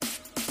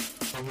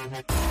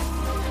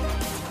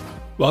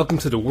Welcome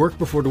to the Work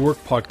Before the Work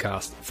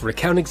podcast for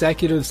account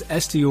executives,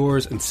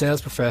 SDRs and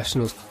sales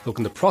professionals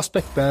looking to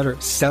prospect better,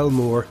 sell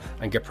more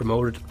and get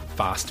promoted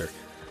faster.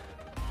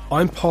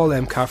 I'm Paul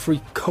M.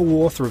 Caffrey,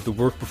 co-author of The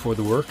Work Before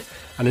the Work,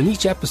 and in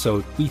each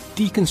episode we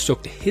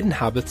deconstruct the hidden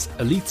habits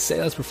elite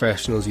sales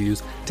professionals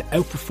use to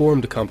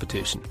outperform the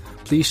competition.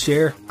 Please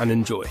share and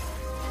enjoy.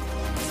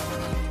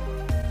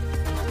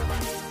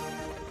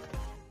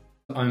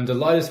 I'm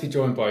delighted to be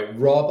joined by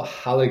Rob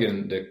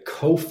Halligan, the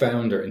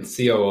co-founder and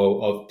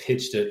COO of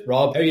Pitchedit.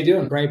 Rob, how are you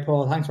doing? Great,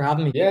 Paul. Thanks for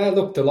having me. Yeah,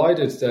 look,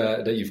 delighted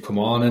that you've come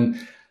on.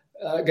 And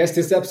I guess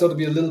this episode will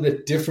be a little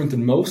bit different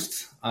than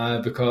most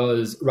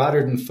because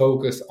rather than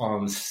focus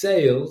on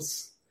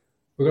sales,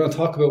 we're going to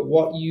talk about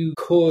what you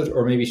could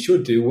or maybe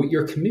should do with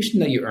your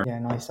commission that you earn. Yeah,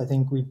 nice. I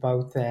think we've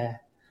both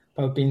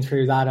been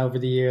through that over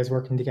the years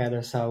working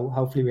together. So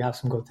hopefully we have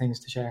some good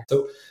things to share.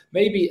 So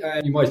maybe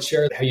you might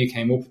share how you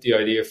came up with the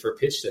idea for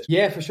Pitchedit.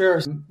 Yeah, for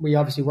sure. We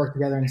obviously worked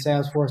together in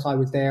Salesforce. I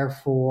was there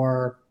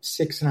for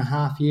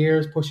 6.5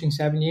 years, pushing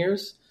 7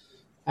 years.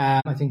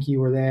 I think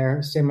you were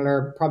there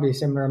probably a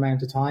similar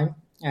amount of time.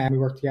 We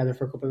worked together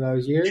for a couple of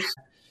those years.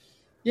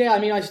 Yeah, I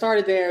mean, I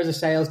started there as a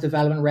sales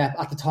development rep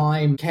at the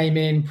time, came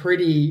in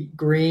pretty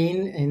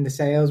green in the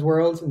sales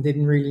world and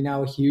didn't really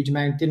know a huge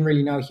amount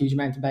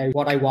about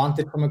what I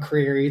wanted from a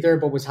career either,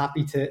 but was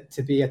happy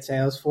to be at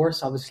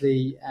Salesforce.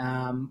 Obviously,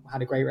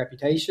 had a great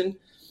reputation.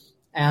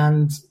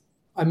 And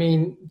I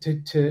mean,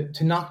 to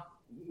not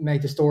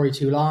make the story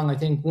too long, I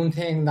think one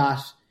thing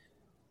that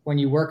when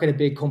you work at a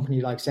big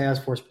company like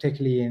Salesforce,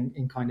 particularly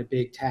in kind of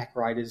big tech,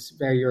 right, is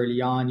very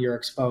early on, you're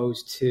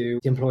exposed to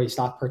the employee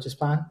stock purchase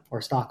plan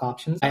or stock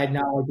options. I had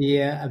no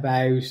idea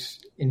about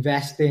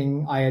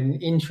investing. I had an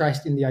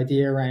interest in the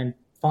idea around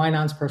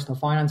finance, personal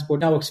finance, but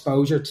no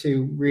exposure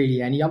to really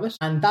any of it.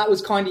 And that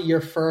was kind of your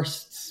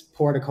first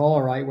port of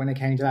call, right? When it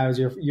came to that, was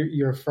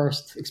your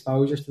first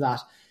exposure to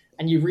that.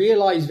 And you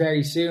realize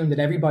very soon that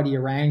everybody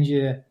around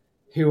you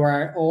who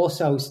are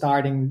also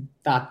starting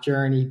that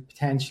journey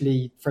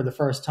potentially for the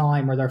first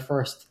time or their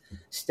first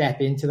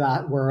step into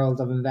that world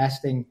of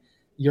investing,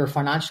 your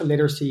financial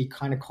literacy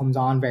kind of comes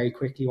on very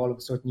quickly. All of a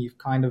sudden, you've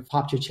kind of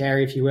popped your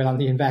cherry, if you will, on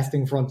the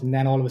investing front. And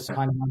then all of a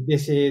sudden,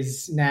 this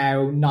is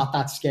now not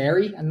that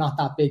scary and not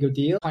that big a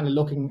deal, kind of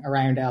looking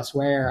around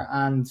elsewhere.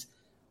 And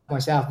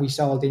myself, we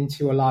sold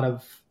into a lot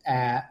of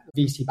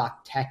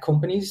VC-backed tech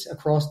companies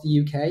across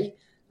the UK.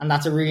 And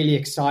that's a really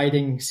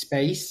exciting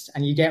space.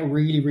 And you get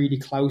really, really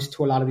close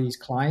to a lot of these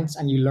clients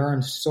and you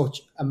learn such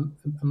a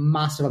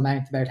massive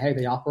amount about how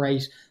they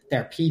operate,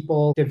 their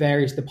people, the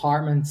various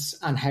departments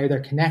and how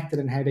they're connected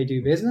and how they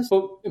do business.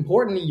 But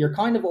importantly, you're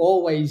kind of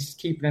always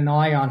keeping an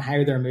eye on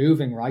how they're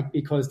moving, right?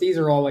 Because these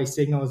are always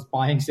signals,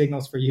 buying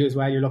signals for you as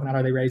well. You're looking at,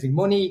 are they raising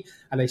money?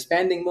 Are they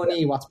spending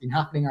money? What's been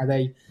happening? Are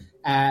they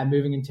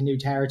moving into new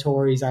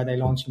territories? Are they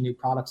launching new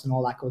products and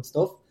all that good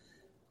stuff?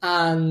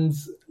 And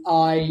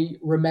I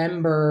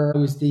remember I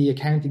was the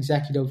account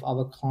executive of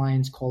a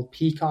client called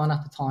Peakon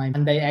at the time,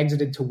 and they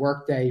exited to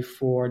Workday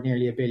for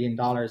nearly $1 billion.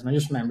 And I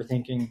just remember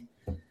thinking,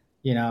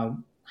 how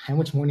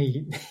much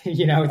money,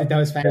 did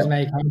those founders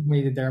make? How much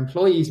money did their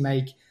employees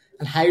make?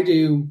 And how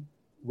do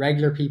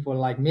regular people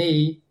like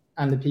me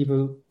and the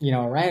people,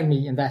 around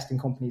me invest in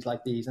companies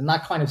like these? And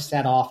that kind of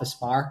set off a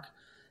spark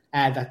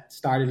that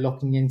started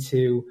looking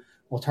into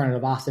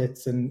alternative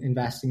assets and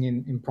investing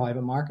in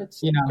private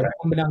markets.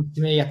 Unbeknownst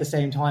to me at the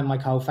same time, my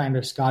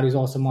co-founder, Scott, who's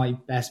also my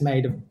best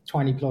mate of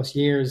 20 plus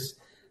years,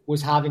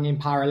 was having in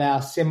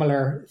parallel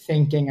similar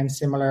thinking and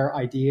similar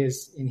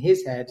ideas in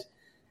his head.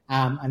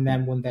 And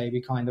then one day we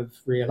kind of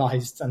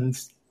realized and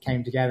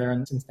came together.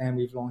 And since then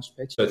we've launched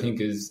Pitch. I think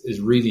is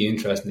really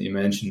interesting that you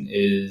mentioned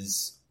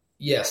is,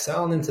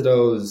 selling into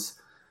those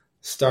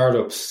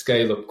startup,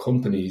 scale-up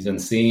companies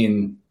and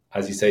seeing,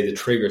 as you say, the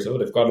triggers. Oh,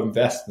 they've got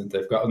investment.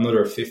 They've got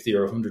another 50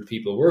 or 100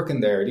 people working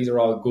there. These are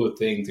all good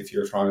things if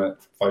you're trying to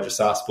find your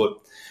SaaS. But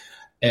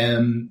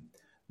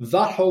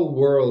that whole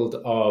world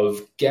of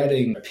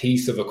getting a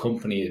piece of a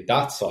company at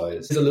that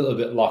size is a little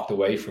bit locked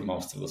away from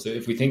most of us. So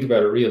if we think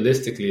about it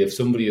realistically, if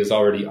somebody is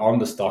already on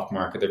the stock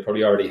market, they've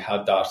probably already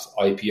had that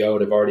IPO.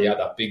 They've already had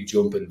that big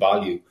jump in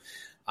value.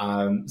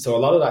 So a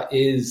lot of that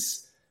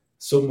is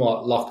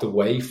somewhat locked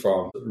away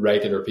from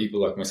regular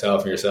people like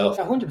myself and yourself.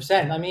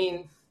 100%. I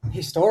mean,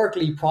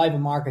 historically, private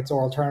markets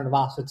or alternative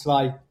assets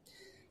like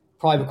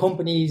private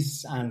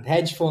companies and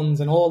hedge funds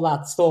and all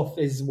that stuff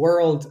is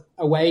world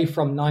away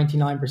from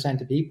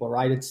 99% of people,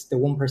 right? It's the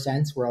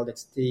 1% world.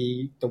 It's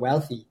the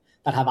wealthy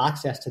that have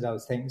access to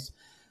those things.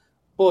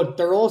 But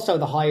they're also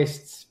the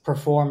highest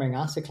performing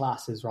asset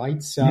classes,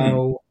 right?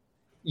 So,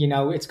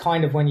 it's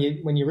kind of when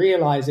you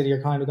realize it,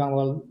 you're kind of going,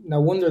 well, no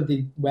wonder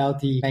the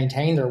wealthy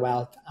maintain their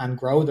wealth and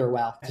grow their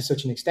wealth to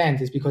such an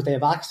extent, is because they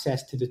have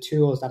access to the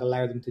tools that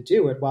allow them to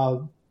do it.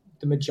 Well,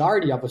 the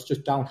majority of us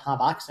just don't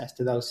have access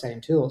to those same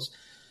tools.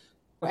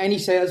 Any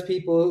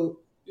salespeople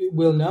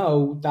will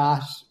know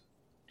that,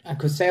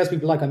 because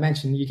salespeople, like I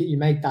mentioned, you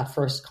make that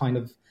first kind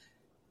of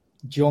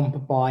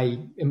jump by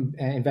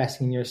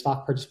investing in your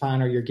stock purchase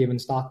plan or your given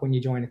stock when you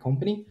join a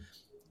company.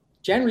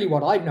 generally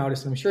what I've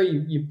noticed, and I'm sure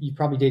you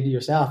probably did it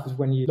yourself, is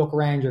when you look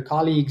around your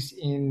colleagues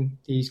in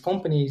these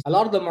companies, a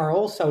lot of them are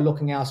also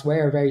looking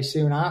elsewhere very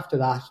soon after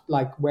that,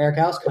 like, where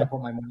else can I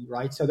put my money,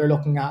 right? So they're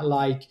looking at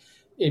like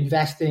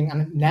investing,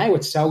 and now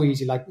it's so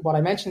easy. Like what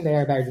I mentioned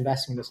there about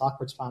investing in the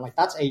Stockbridge plan, like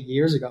that's 8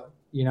 years ago,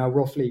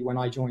 roughly, when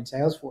I joined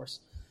Salesforce.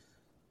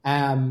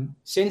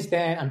 Since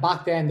then, and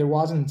back then, there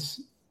wasn't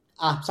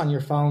apps on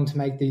your phone to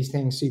make these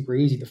things super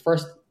easy. The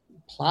first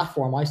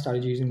platform I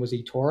started using was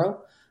eToro,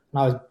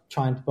 and I was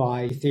trying to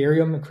buy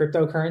Ethereum, a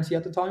cryptocurrency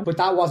at the time, but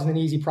that wasn't an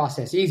easy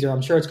process either.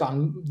 I'm sure it's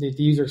gotten, the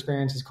user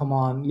experience has come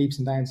on leaps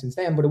and bounds since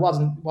then, but it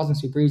wasn't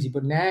super easy.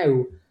 But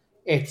now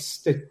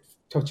it's the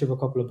touch of a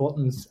couple of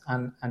buttons,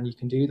 and you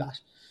can do that.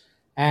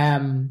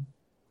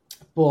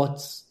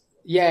 But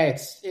yeah,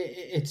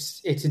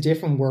 it's a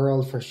different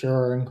world for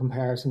sure in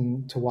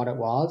comparison to what it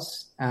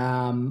was.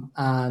 And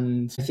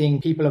I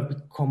think people have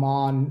come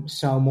on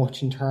so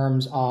much in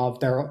terms of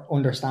their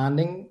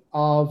understanding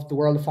of the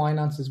world of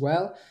finance as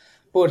well.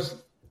 But,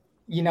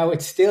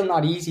 it's still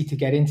not easy to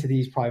get into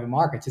these private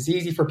markets. It's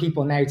easy for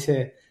people now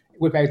to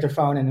whip out their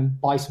phone and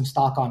buy some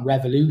stock on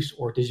Revolut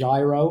or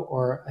DeGiro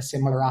or a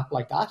similar app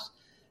like that.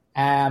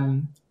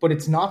 But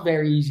it's not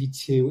very easy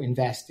to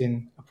invest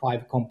in a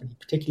private company,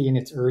 particularly in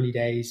its early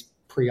days,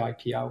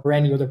 pre-IPO, or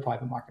any other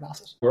private market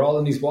asset. We're all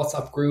in these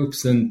WhatsApp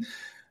groups, and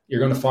you're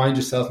going to find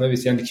yourself, maybe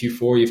it's the end of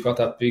Q4, you've got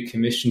that big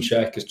commission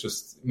check. It's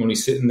just money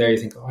sitting there. You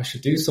think, I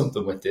should do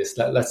something with this.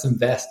 Let's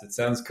invest. It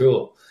sounds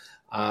cool.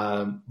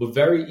 But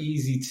very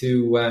easy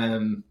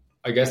to,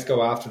 I guess,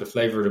 go after the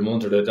flavor of the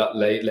month or that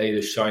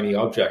latest shiny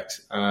object.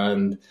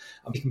 And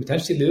you can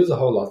potentially lose a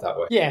whole lot that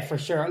way. Yeah, for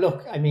sure.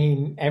 Look, I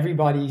mean,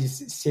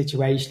 everybody's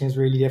situation is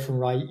really different,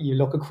 right? You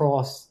look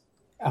across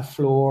a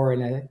floor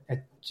in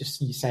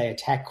you say a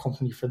tech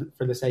company for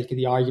the sake of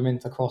the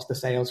argument, across the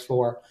sales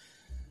floor,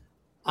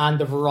 and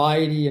the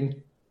variety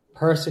and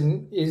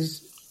person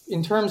is,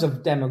 in terms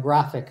of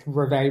demographic,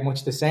 we're very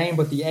much the same,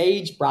 but the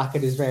age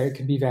bracket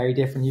can be very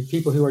different. You have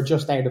people who are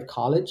just out of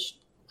college,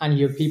 and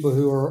you have people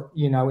who are,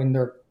 in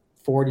their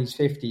 40s,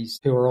 50s,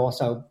 who are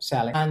also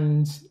selling.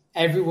 And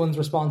everyone's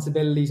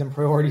responsibilities and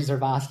priorities are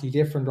vastly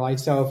different, right?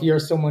 So if you're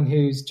someone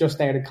who's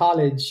just out of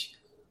college,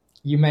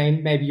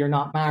 maybe you're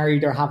not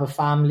married or have a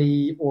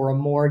family or a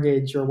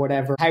mortgage or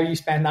whatever. How you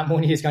spend that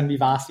money is going to be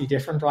vastly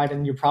different, right?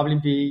 And you'll probably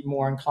be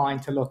more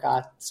inclined to look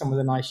at some of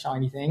the nice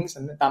shiny things,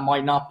 and that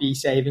might not be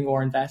saving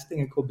or investing.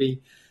 It could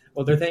be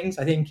other things.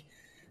 I think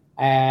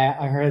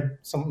I heard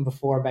something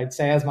before about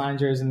sales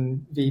managers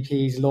and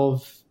VPs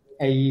love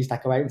AEs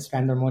that go out and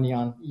spend their money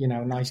on,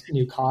 nice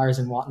new cars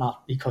and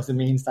whatnot, because it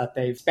means that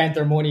they've spent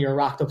their money or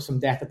racked up some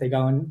debt that they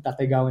go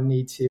and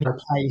need to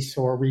replace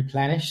or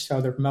replenish.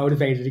 So they're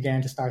motivated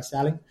again to start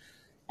selling.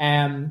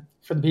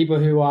 For the people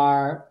who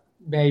are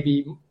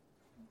maybe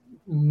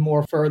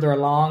more further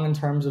along in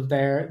terms of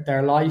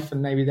their life,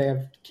 and maybe they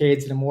have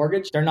kids and a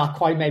mortgage, they're not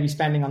quite maybe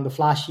spending on the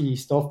flashy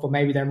stuff, but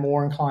maybe they're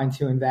more inclined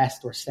to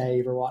invest or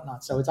save or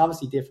whatnot. So it's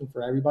obviously different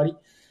for everybody.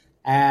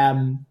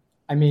 And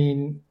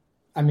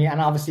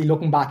obviously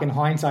looking back in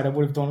hindsight, I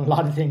would have done a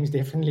lot of things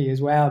differently as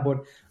well.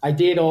 But I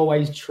did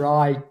always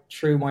try,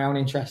 through my own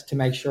interest, to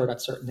make sure that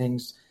certain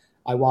things,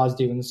 I was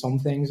doing some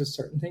things as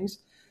certain things.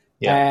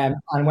 Yeah.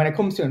 And when it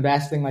comes to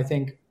investing, I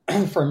think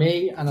for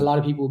me, and a lot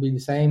of people will be the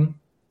same,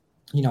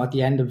 at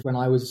the end of when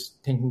I was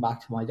thinking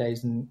back to my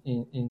days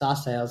in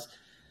SaaS sales,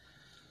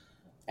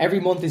 every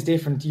month is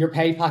different. Your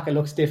pay packet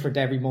looks different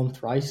every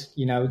month, right?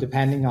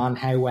 Depending on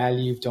how well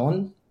you've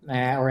done.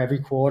 Or every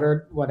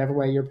quarter, whatever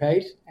way you're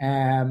paid.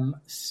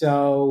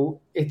 So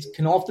it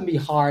can often be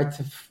hard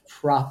to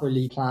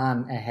properly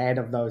plan ahead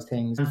of those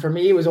things. And for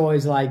me, it was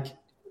always like,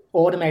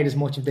 automate as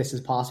much of this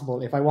as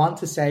possible. If I want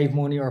to save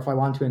money or if I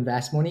want to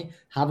invest money,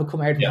 have it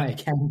come out of my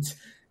account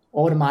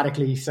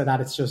automatically so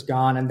that it's just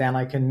gone. And then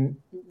I can,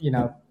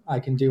 I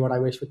can do what I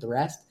wish with the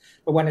rest.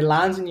 But when it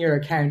lands in your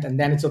account and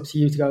then it's up to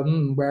you to go,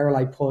 where will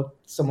I put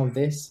some of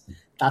this?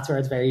 That's where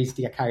it's very easy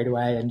to get carried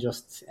away and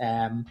just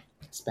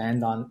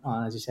spend on,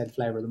 as you said,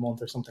 flavor of the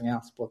month or something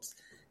else. But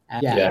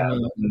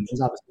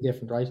it's obviously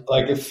different, right?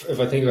 Like if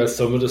I think about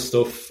some of the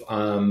stuff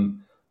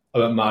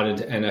about mad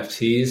into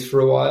NFTs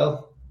for a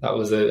while, that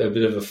was a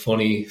bit of a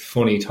funny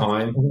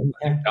time.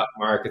 That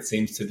market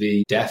seems to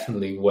be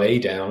definitely way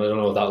down. I don't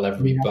know if that'll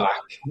ever be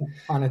back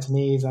on its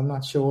knees. I'm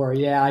not sure.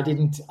 Yeah, I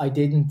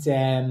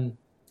didn't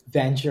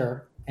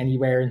venture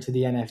anywhere into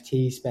the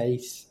NFT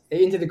space,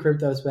 into the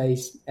crypto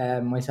space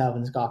myself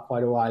and Scott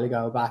quite a while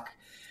ago, back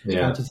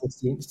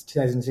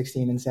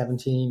 2016 and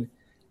 17,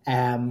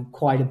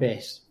 quite a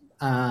bit,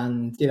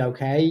 and did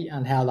okay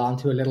and held on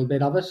to a little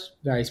bit of it,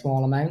 very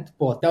small amount.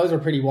 But those were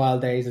pretty wild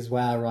days as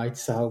well, right?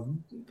 So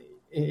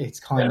it's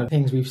kind of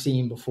things we've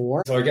seen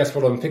before. So I guess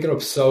what I'm picking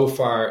up so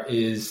far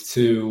is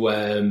to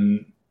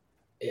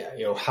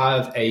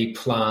have a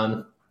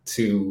plan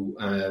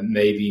to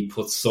maybe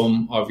put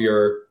some of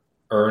your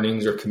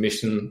earnings or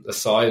commission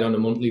aside on a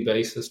monthly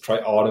basis.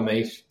 Try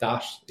automate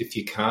that if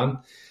you can.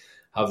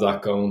 Have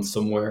that going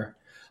somewhere.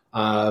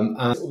 And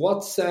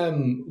what's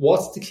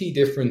the key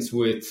difference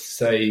with,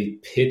 say,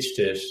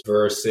 Pitchedit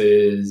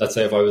versus, let's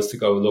say, if I was to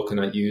go looking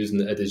at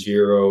using a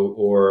DeGiro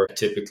or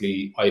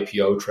typically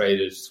IPO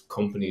traded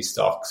company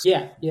stocks?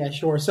 Yeah,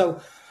 sure.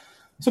 So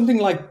something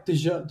like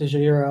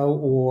DeGiro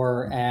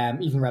or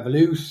even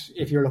Revolut,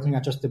 if you're looking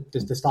at just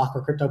the stock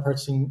or crypto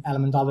purchasing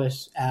element of it,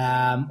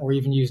 or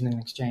even using an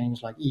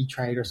exchange like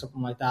E-Trade or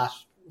something like that,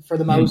 for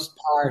the most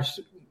part,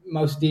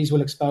 most of these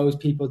will expose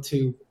people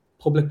to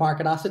public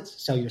market assets,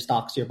 so your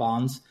stocks, your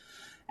bonds.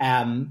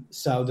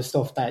 So the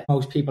stuff that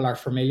most people are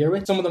familiar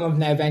with. Some of them have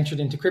now ventured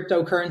into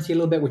cryptocurrency a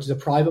little bit, which is a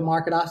private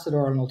market asset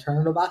or an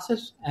alternative asset.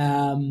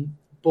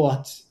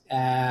 But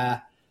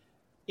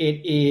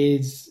it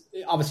is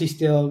obviously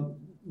still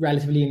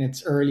relatively in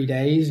its early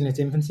days, in its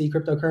infancy,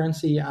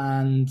 cryptocurrency,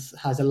 and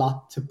has a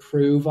lot to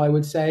prove, I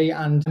would say.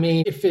 And I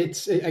mean, if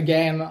it's,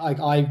 again, like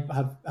I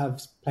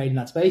have played in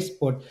that space,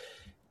 but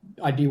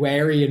I'd be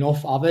wary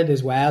enough of it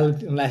as well,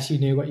 unless you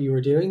knew what you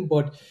were doing.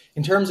 But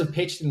in terms of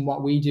pitch and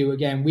what we do,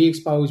 again, we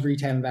expose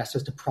retail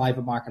investors to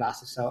private market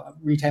assets. So a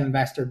retail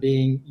investor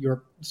being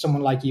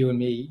someone like you and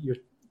me, your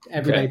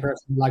everyday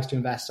person who likes to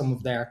invest some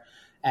of their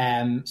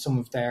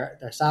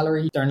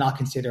salary. They're not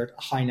considered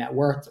a high net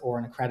worth or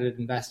an accredited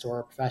investor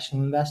or a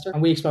professional investor.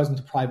 And we expose them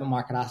to private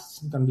market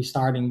assets. I'm going to be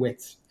starting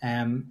with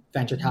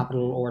venture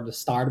capital or the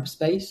startup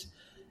space,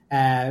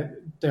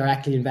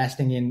 directly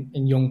investing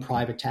in young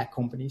private tech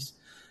companies.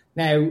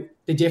 Now,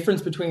 the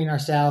difference between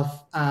ourselves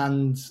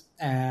and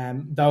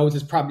those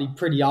is probably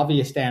pretty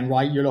obvious then,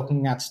 right? You're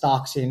looking at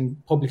stocks in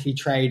publicly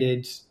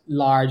traded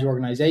large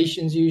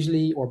organizations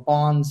usually, or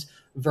bonds,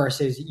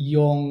 versus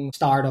young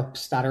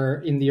startups that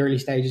are in the early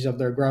stages of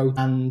their growth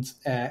and,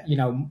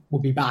 will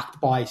be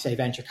backed by, say,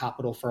 venture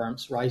capital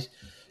firms, right?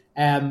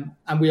 And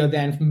we'll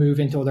then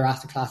move into other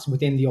asset classes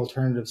within the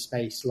alternative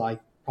space,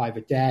 like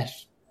private debt,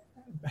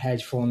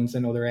 hedge funds,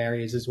 and other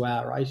areas as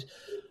well, right?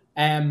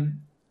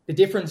 The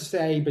difference,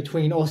 say,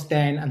 between us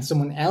then and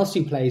someone else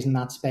who plays in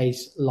that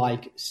space,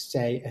 like,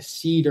 say, a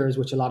Seeders,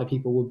 which a lot of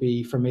people would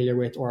be familiar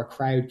with, or a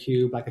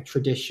Crowdcube, like a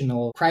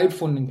traditional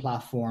crowdfunding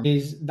platform,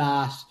 is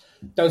that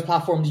those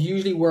platforms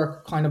usually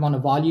work kind of on a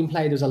volume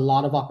play. There's a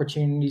lot of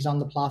opportunities on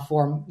the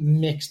platform,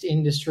 mixed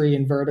industry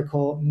and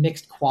vertical,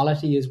 mixed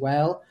quality as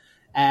well.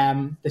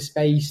 The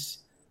space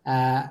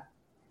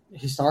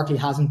historically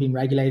hasn't been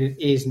regulated,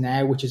 is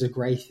now, which is a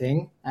great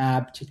thing,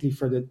 particularly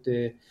for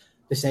the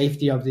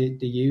safety of the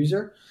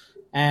user.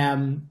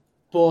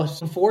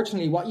 But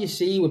unfortunately, what you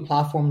see with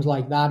platforms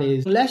like that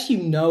is, unless you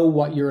know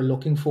what you're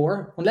looking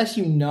for, unless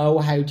you know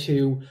how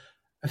to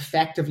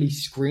effectively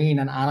screen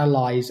and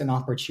analyze an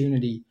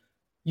opportunity,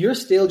 you're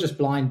still just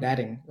blind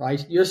betting,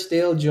 right? You're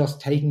still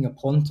just taking a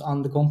punt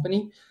on the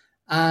company,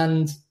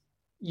 and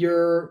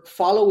you're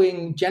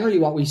following, generally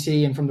what we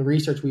see, and from the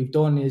research we've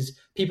done, is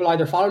people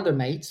either follow their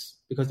mates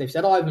because they've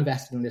said, I've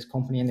invested in this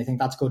company and they think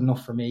that's good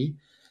enough for me.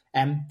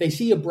 They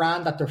see a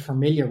brand that they're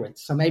familiar with.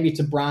 So maybe it's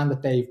a brand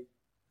that they've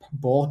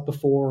bought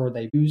before or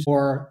they've used,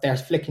 or they're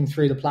flicking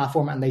through the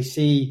platform and they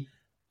see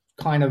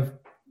kind of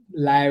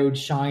loud,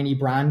 shiny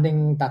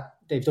branding that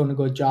they've done a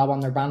good job on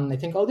their brand, and they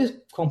think, oh, this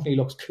company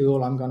looks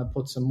cool, I'm going to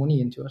put some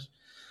money into it.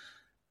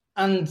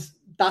 And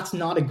that's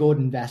not a good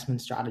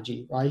investment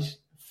strategy, right?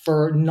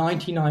 For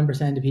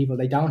 99% of people,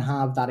 they don't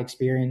have that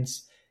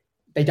experience.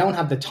 They don't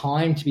have the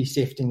time to be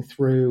sifting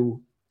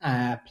through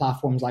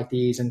platforms like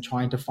these and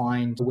trying to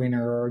find a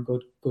winner or a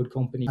good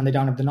company, and they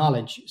don't have the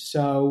knowledge.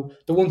 So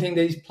the one thing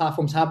these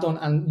platforms have done,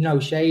 and no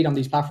shade on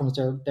these platforms,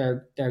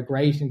 they're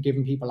great in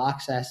giving people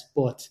access,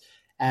 but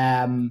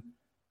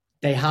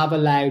they have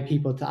allowed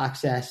people to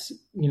access,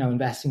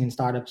 investing in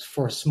startups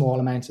for small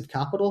amounts of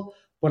capital.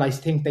 But I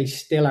think they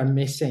still are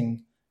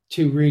missing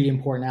two really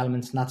important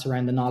elements, and that's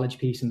around the knowledge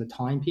piece and the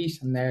time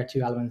piece. And they're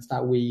two elements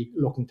that we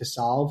looking to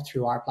solve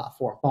through our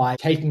platform by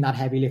taking that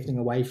heavy lifting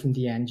away from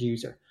the end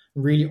user,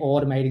 really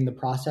automating the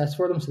process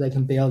for them so they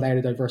can build out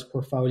a diverse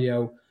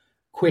portfolio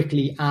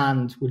quickly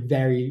and with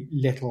very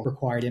little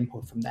required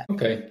input from them.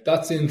 Okay,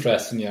 that's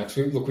interesting. Yeah,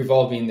 look, we've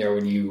all been there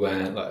when you,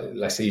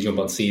 let's say you jump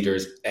on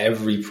Seeders,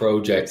 every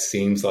project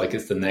seems like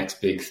it's the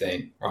next big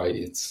thing, right?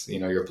 It's,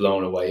 you're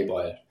blown away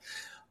by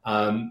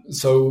it.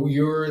 So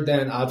you're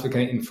then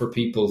advocating for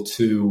people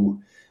to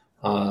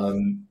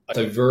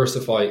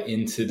diversify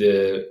into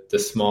the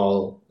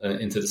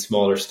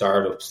smaller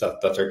startups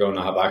that they're going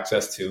to have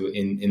access to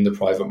in the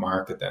private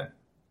market then.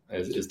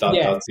 Is that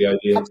that's the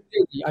idea?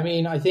 Absolutely. I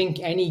mean, I think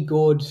any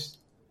good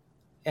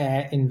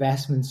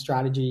investment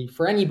strategy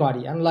for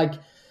anybody, and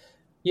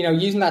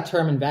using that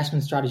term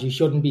investment strategy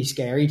shouldn't be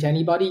scary to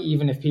anybody,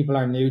 even if people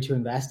are new to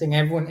investing.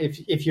 Everyone,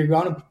 if you're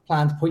going to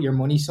plan to put your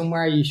money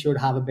somewhere, you should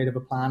have a bit of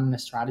a plan and a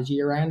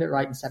strategy around it,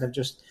 right? Instead of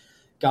just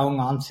going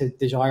on to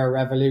DeGiro or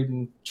Revolut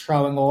and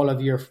throwing all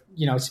of your,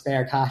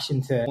 spare cash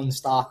into one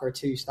stock or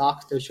two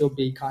stocks. There should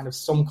be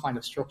some kind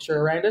of structure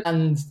around it.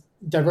 And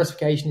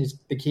diversification is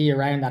the key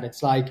around that.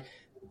 It's like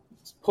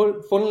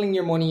funneling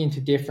your money into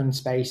different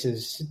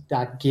spaces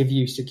that give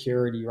you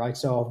security, right?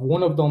 So if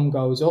one of them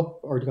goes up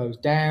or goes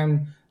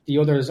down,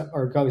 the others,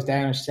 or goes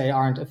down, I should say,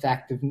 aren't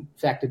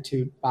affected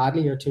too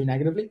badly or too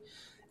negatively.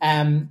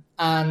 And,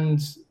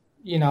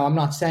 I'm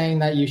not saying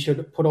that you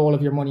should put all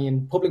of your money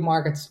in public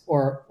markets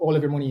or all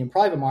of your money in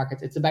private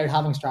markets. It's about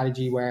having a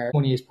strategy where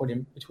money is put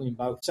in between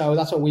both. So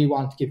that's what we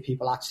want to give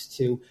people access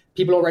to.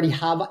 People already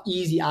have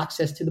easy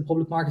access to the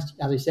public markets.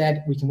 As I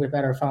said, we can whip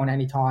out our phone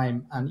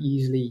anytime and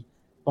easily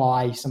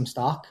buy some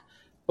stock.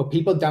 But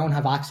people don't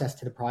have access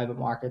to the private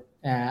market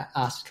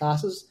asset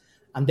classes.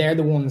 And they're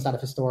the ones that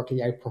have historically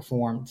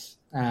outperformed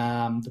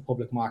the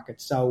public market.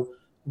 So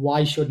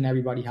why shouldn't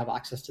everybody have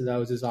access to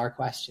those is our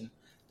question.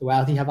 The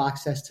wealthy have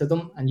access to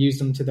them and use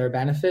them to their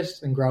benefit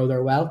and grow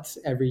their wealth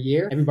every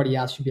year. Everybody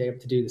else should be able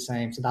to do the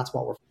same. So that's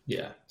what we're...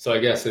 Yeah. So I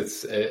guess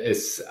it's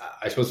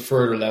I suppose,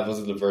 further levels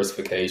of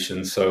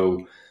diversification.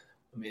 So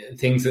I mean,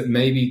 things that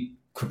maybe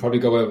could probably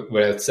go out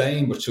without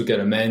saying, but should get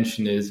a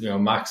mention is,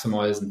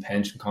 maximizing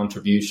pension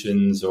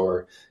contributions,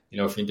 or, if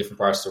you're in different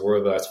parts of the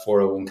world, that's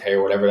 401k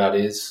or whatever that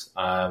is.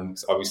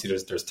 Obviously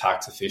there's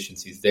tax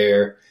efficiencies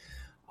there.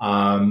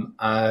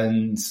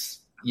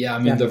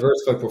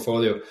 Diversified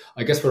portfolio,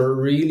 I guess what it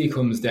really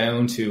comes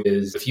down to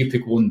is if you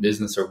pick one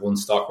business or one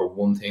stock or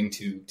one thing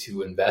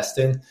to invest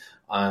in,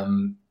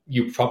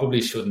 you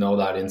probably should know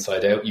that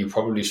inside out. You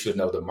probably should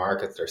know the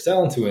market they're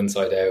selling to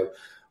inside out,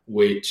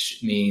 which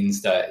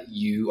means that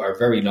you are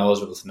very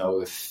knowledgeable to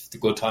know if the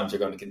good times are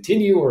going to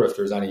continue or if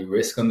there's any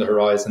risk on the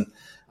horizon.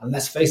 And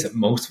let's face it,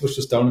 most of us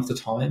just don't have the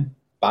time,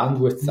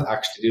 bandwidth to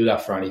actually do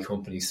that for any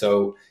company.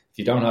 So if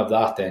you don't have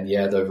that, then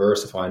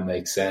diversifying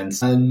makes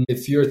sense. And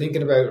if you're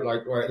thinking about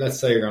let's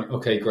say you're going,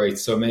 okay, great.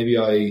 So maybe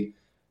I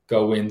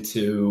go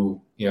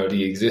into,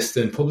 the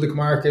existing public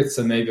markets,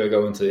 and maybe I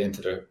go into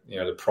the,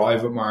 the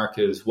private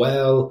market as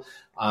well.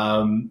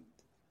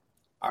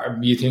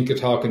 You think you're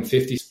talking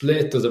 50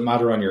 split? Does it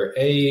matter on your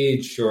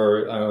age?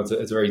 Or it's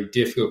a very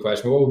difficult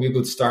question. What would be a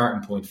good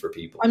starting point for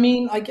people? I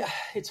mean,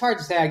 it's hard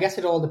to say. I guess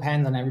it all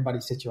depends on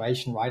everybody's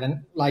situation, right?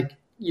 And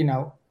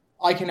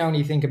I can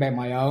only think about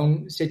my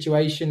own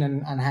situation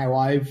and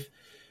how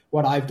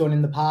what I've done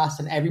in the past,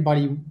 and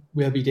everybody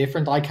will be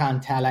different. I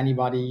can't tell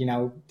anybody,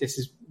 this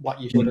is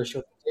what you should or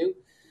shouldn't do.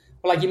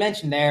 But like you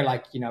mentioned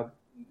there,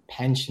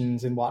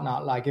 pensions and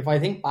whatnot, if I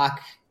think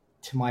back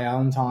to my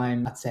own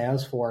time at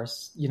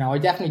Salesforce, I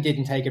definitely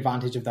didn't take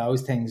advantage of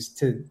those things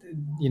to,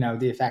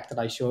 the effect that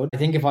I should. I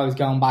think if I was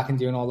going back and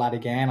doing all that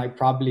again, I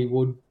probably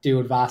would do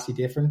it vastly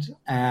different.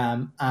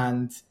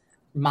 And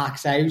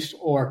max out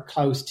or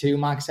close to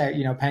max out,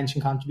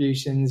 pension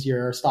contributions,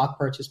 your stock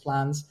purchase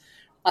plans.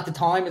 At the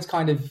time, it's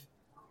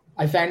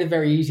I found it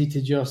very easy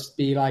to just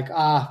be like,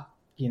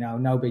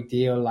 no big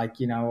deal,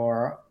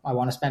 or I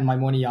want to spend my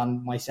money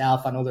on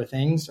myself and other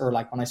things, or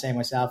when I say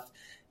myself,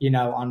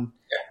 on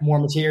more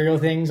material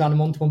things on a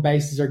month-to-month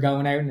basis, or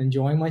going out and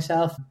enjoying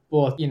myself.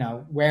 But,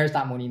 where's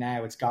that money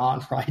now? It's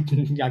gone, right?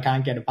 And I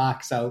can't get it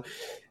back. So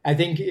I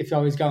think if I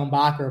was going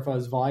back, or if I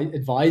was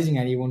advising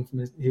anyone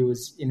who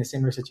was in a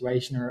similar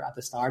situation or at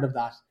the start of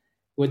that,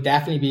 would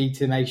definitely be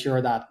to make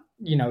sure that,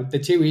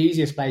 the two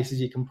easiest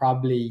places you can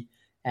probably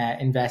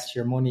invest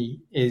your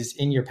money is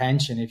in your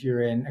pension if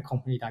you're in a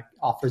company that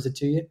offers it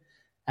to you.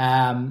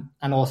 And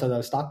also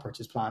those stock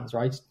purchase plans,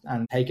 right?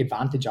 And take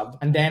advantage of them.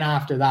 And then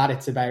after that,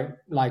 it's about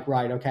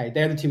right, okay,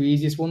 they're the two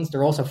easiest ones.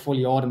 They're also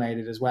fully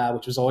automated as well,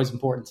 which was always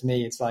important to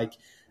me. It's I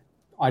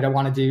don't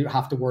want to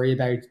have to worry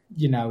about,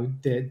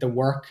 the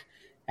work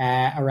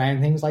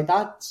around things like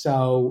that.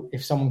 So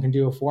if someone can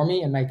do it for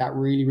me and make that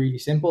really, really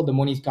simple, the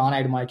money's gone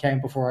out of my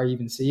account before I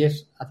even see it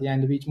at the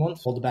end of each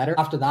month, all the better.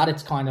 After that,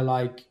 it's kind of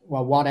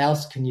well, what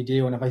else can you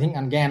do? And if I think,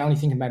 and again, only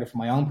thinking about it from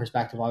my own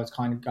perspective, I was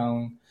kind of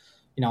going,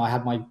 I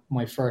had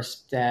my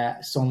first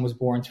son was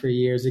born 3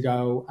 years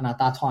ago. And at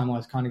that time I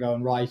was kind of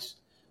going, right,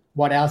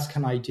 what else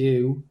can I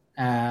do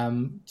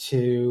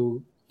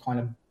to kind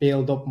of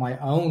build up my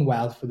own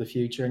wealth for the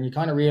future? And you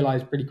kind of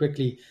realize pretty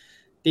quickly,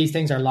 these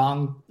things are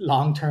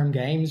long-term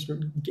games,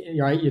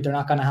 right? They're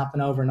not going to happen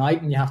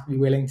overnight, and you have to be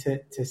willing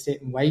to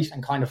sit and wait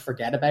and kind of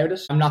forget about it.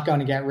 I'm not going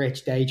to get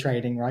rich day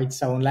trading, right?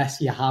 So unless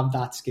you have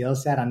that skill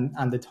set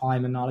and the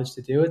time and knowledge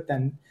to do it,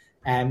 then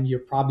you're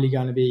probably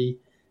going to be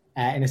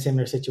in a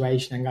similar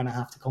situation and going to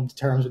have to come to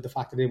terms with the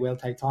fact that it will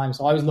take time.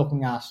 So I was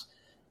looking at,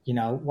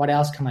 what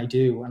else can I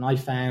do? And I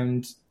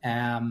found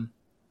an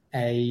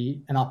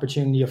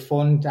opportunity, a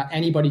fund that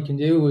anybody can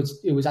do.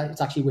 It's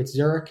actually with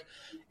Zurich.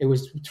 It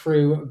was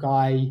through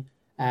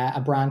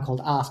a brand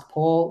called Ask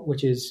Paul,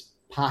 which is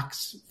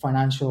Pax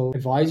Financial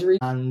Advisory.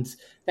 And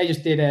they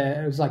just did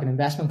it was like an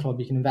investment club.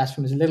 You can invest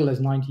from as little as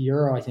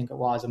 €90, I think it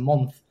was, a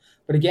month.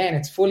 But again,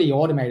 it's fully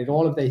automated.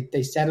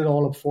 They set it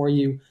all up for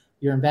you.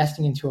 You're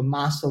investing into a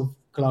massive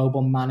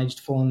global managed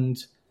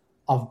fund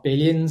of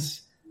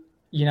billions.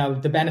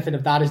 The benefit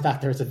of that is that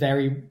there's a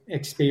very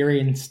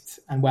experienced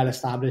and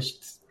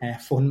well-established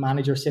fund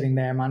manager sitting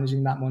there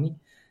managing that money.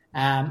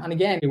 And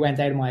again, it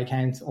went out of my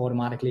account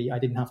automatically. I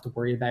didn't have to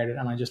worry about it,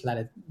 and I just let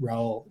it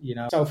roll,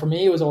 So for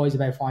me, it was always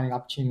about finding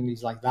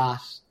opportunities like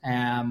that.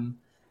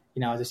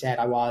 as I said,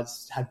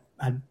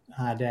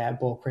 had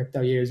bought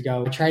crypto years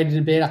ago. I traded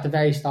a bit at the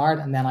very start,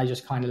 and then I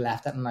just kind of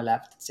left it and I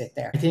left it sit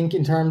there. I think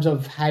in terms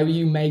of how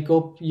you make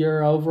up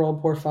your overall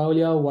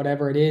portfolio,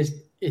 whatever it is,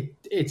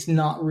 it's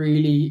not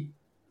really,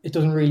 it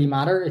doesn't really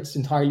matter. It's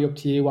entirely up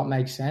to you what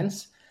makes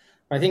sense.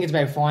 But I think it's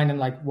about finding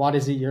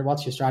what's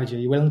your strategy? Are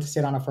you willing to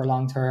sit on it for a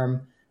long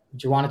term?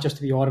 Do you want it just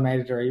to be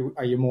automated, or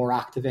are you more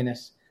active in it?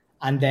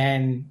 And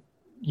then,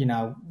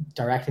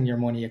 directing your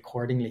money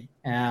accordingly.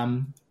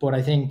 But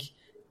I think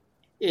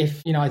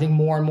I think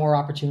more and more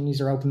opportunities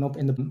are opening up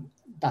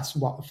that's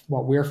what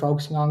we're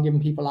focusing on,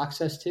 giving people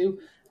access to.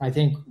 I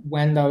think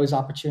when those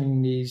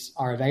opportunities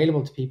are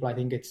available to people, I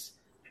think it's,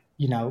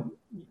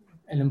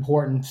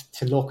 important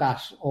to look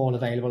at all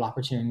available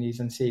opportunities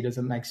and see, does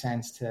it make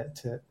sense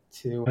to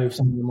move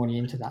some of your money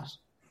into that?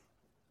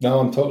 No,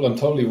 I'm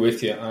totally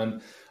with you.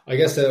 And I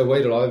guess the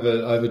way that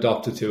I've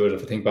adopted to it,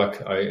 if I think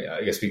back,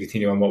 I guess we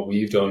continue on what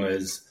we've done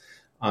is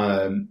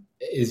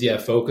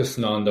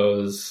focusing on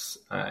those,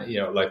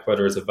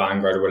 whether it's a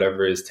Vanguard or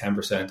whatever is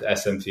 10%,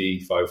 S&P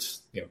 5,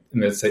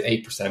 let's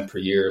say 8% per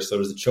year. So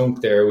there's a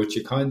chunk there, which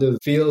it kind of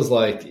feels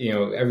like,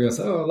 everyone's,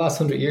 last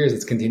 100 years,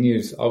 it's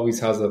continued, always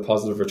has a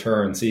positive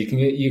return. So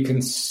you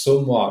can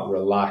somewhat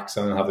relax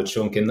and have a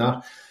chunk in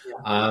that.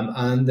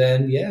 And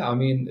then,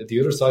 the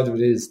other side of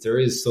it is there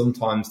is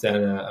sometimes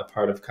then a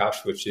part of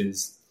cash, which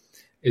is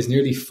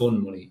nearly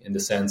fun money, in the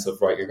sense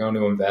of, right, you're going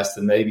to invest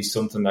in maybe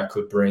something that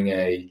could bring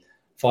a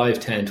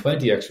 5, 10,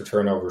 20x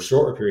return over a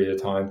shorter period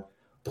of time,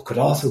 but could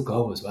also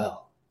go as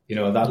well.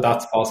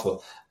 That's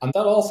possible. And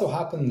that also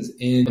happens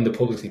in the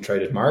publicly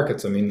traded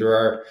markets. I mean, there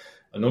are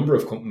a number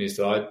of companies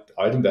that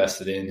I'd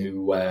invested in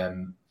who,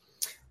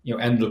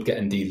 ended up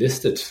getting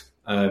delisted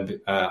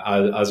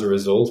as a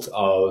result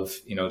of,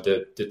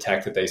 the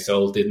tech that they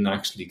sold didn't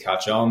actually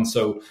catch on.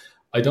 So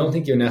I don't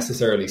think you're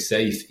necessarily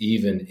safe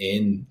even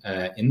in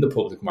the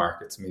public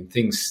markets. I mean,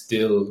 things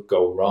still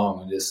go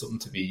wrong, and it's something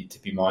to be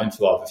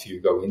mindful of if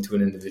you go into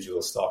an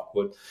individual stock.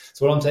 But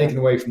so what I'm taking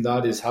away from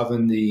that is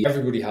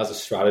everybody has a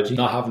strategy.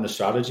 Not having a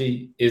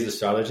strategy is a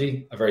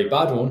strategy, a very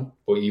bad one,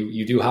 but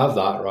you do have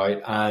that, right?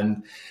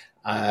 And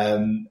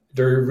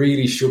there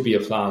really should be a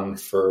plan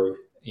for,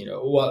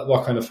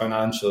 what kind of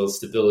financial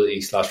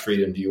stability /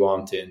 freedom do you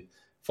want in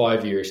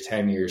 5 years,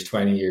 10 years,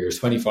 20 years,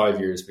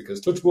 25 years?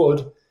 Because touch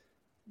wood,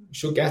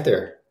 should get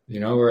there,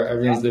 where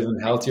everyone's living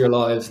healthier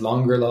lives,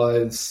 longer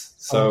lives.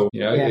 So,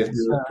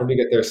 you'll probably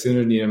get there sooner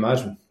than you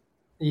imagine.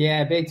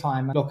 Yeah, big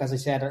time. Look, as I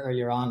said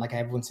earlier on,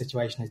 everyone's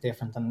situation is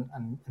different,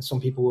 and some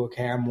people will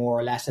care more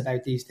or less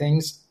about these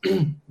things.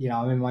 I'm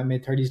in my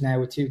mid-30s now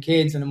with 2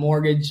 kids and a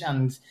mortgage,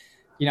 and,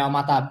 I'm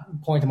at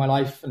that point in my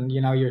life, and,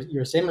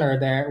 you're similar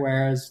there,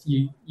 whereas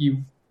you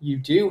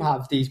do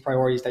have these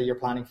priorities that you're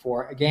planning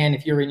for. Again,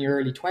 if you're in your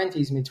early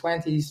 20s,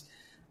 mid-20s,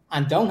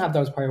 and don't have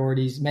those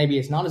priorities, maybe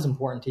it's not as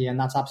important to you, and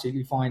that's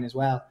absolutely fine as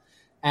well.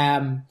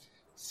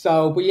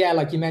 But yeah,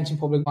 like you mentioned,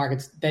 public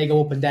markets, they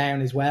go up and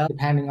down as well,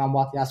 depending on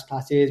what the asset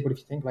class is. But if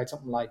you think about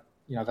something like,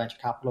 venture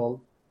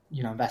capital,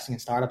 investing in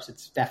startups,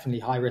 it's definitely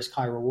high risk,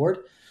 high reward.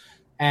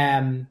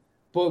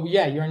 But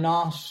yeah, you're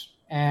not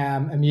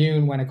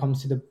immune when it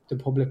comes to the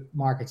public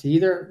markets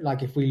either.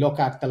 Like if we look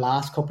at the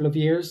last couple of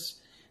years,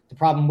 the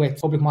problem with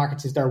public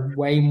markets is they're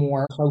way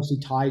more closely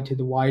tied to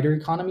the wider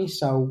economy.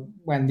 So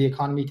when the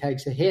economy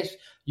takes a hit,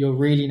 you'll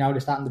really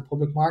notice that in the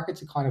public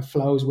markets. It kind of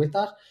flows with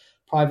that.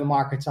 Private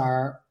markets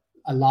are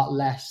a lot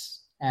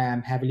less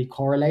heavily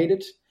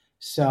correlated.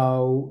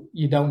 So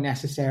you don't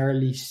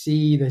necessarily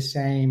see the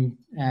same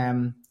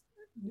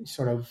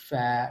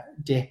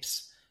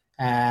dips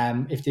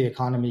if the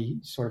economy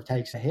sort of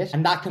takes a hit.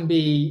 And that can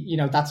be,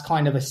 that's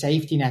kind of a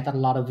safety net that a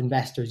lot of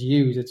investors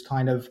use. It's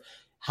kind of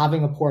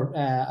having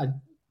a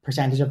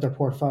percentage of their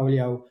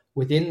portfolio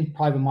within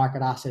private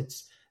market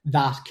assets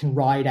that can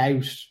ride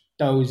out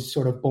those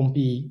sort of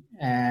bumpy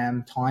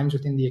times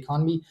within the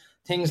economy.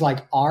 Things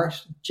like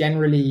art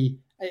generally,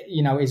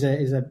 is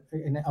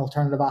an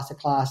alternative asset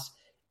class,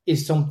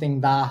 is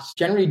something that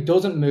generally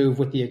doesn't move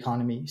with the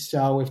economy.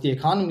 So if the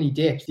economy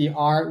dips, you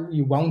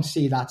won't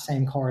see that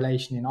same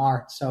correlation in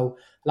art. So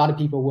a lot of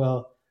people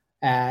will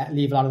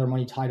leave a lot of their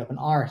money tied up in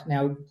art.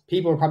 Now,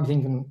 people are probably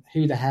thinking,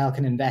 who the hell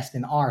can invest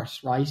in art,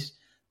 right?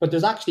 But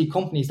there's actually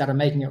companies that are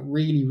making it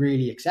really,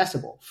 really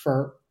accessible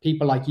for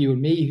people like you and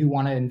me who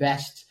want to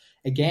invest,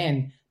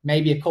 again,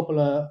 maybe a couple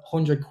of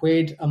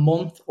 £100 a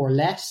month or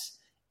less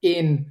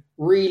in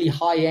really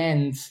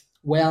high-end,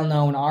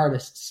 well-known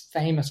artists,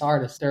 famous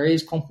artists. There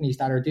is companies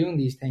that are doing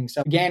these things.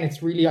 So again,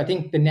 it's really, I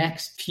think the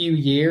next few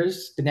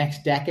years, the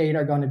next decade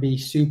are going to be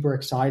super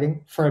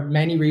exciting for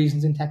many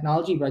reasons in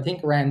technology. But I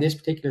think around this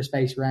particular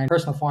space, around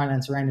personal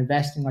finance, around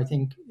investing, I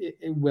think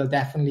it will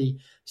definitely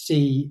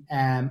see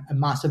a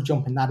massive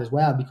jump in that as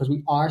well, because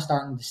we are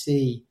starting to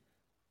see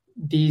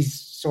these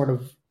sort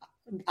of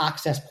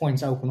access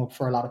points open up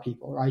for a lot of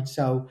people, right?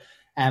 So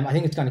I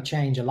think it's going to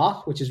change a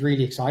lot, which is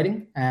really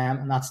exciting.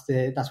 And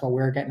that's what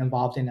we're getting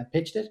involved in at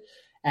Pitchedit.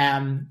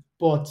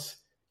 But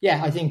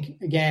yeah, I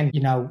think again,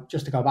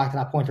 just to go back to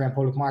that point around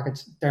public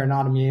markets, they're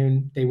not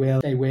immune. You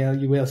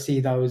will see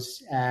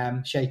those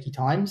shaky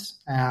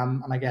times.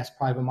 And I guess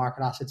private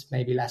market assets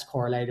may be less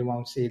correlated,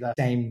 won't see the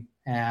same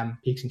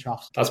peaks and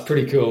troughs. That's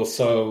pretty cool.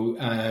 So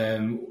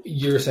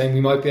you're saying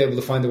we might be able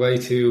to find a way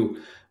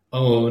to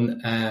own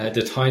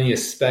the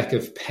tiniest speck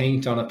of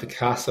paint on a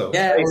Picasso.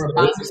 Yeah, or a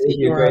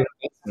fantasy or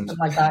something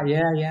like that.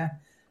 Yeah.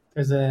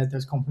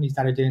 There's companies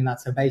that are doing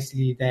that. So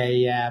basically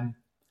they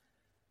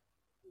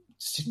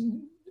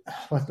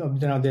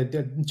they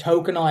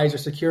tokenize or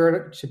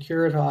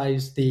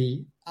securitize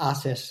the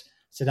asset,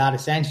 so that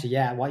essentially,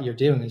 what you're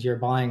doing is you're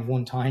buying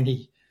one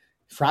tiny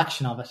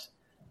fraction of it,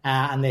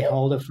 and they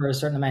hold it for a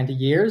certain amount of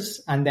years,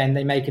 and then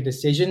they make a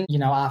decision.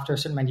 After a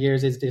certain amount of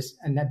years, is this,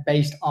 and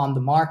based on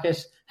the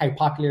market, how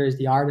popular is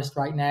the artist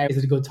right now? Is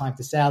it a good time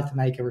to sell to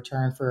make a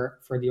return for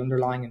the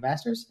underlying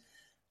investors?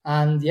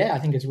 And I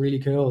think it's really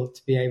cool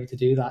to be able to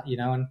do that.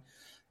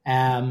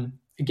 And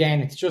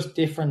again, it's just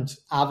different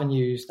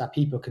avenues that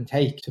people can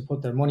take to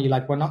put their money.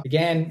 Like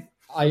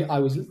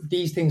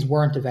these things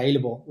weren't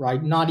available,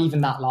 right? Not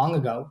even that long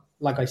ago.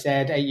 Like I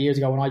said, 8 years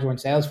ago when I joined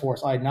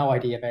Salesforce, I had no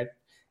idea about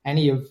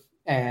any of,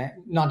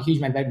 not a huge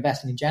amount about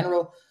investing in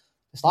general.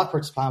 The stock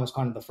purchase plan was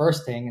kind of the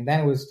first thing. And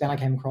then I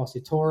came across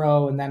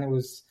eToro, and then it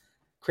was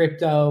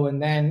crypto.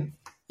 And then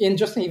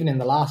even in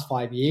the last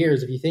 5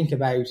 years, if you think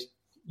about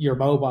your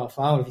mobile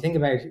phone,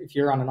 if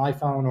you're on an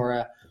iPhone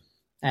or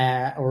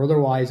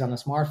otherwise on a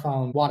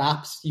smartphone, what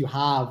apps you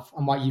have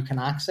and what you can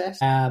access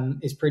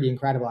is pretty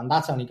incredible. And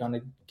that's only going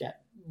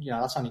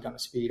to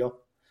speed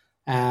up.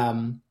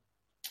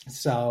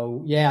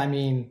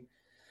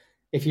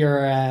 If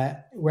you're,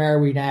 where are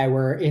we now?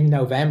 We're in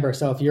November.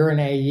 So if you're an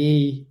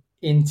AE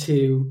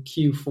into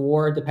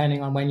Q4,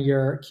 depending on when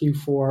your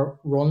Q4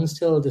 runs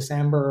till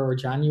December or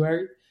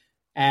January,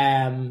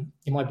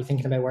 you might be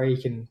thinking about where you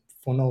can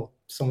funnel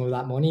some of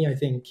that money. I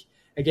think,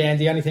 again,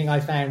 the only thing I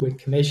found with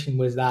commission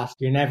was that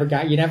you're never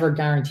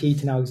guaranteed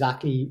to know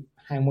exactly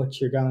how much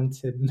you're going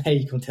to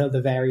make until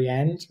the very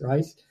end,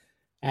 right?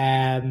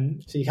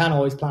 So you can't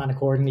always plan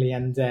accordingly,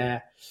 and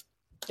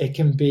it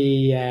can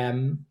be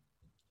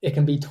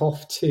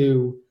tough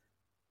to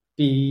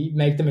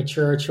make the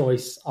mature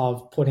choice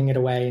of putting it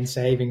away in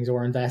savings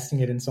or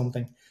investing it in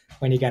something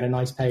when you get a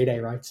nice payday,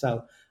 right?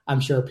 So I'm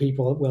sure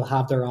people will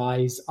have their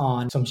eyes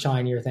on some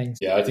shinier things.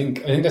 Yeah, I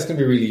think that's going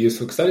to be really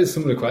useful, because that is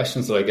some of the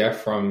questions that I get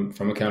from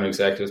account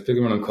executives,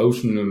 particularly when I'm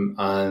coaching them,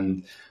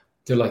 and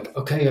they're like,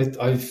 okay,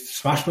 I've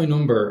smashed my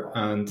number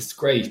and it's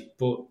great,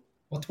 but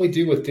what do I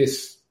do with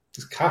this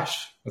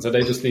cash? And so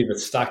they just leave it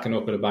stacking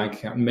up in a bank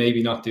account,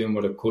 maybe not doing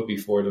what it could be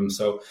for them.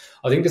 So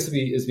I think this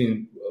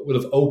will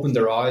have opened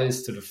their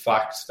eyes to the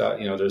fact that,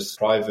 there's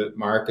private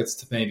markets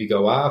to maybe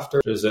go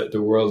after. There's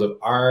the world of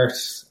art,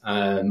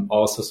 and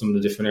also some of the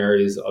different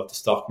areas of the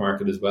stock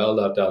market as well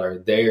that are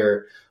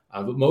there.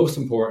 But most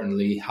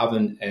importantly,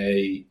 having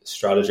a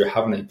strategy,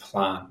 having a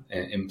plan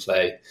in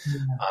play.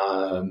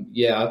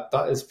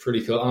 That is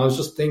pretty cool. And I was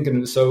just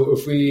thinking, so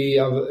if we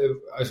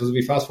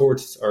fast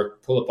forward or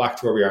pull it back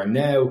to where we are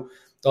now,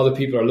 other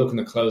people are looking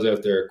to close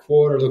out their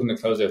quarter, looking to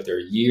close out their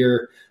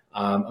year.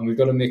 And we've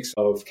got a mix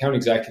of account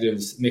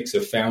executives, mix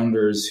of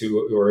founders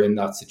who are in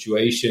that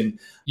situation.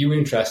 You,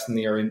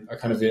 interestingly, are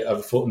kind of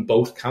a foot in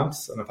both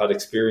camps, and I've had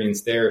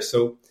experience there.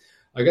 So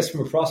I guess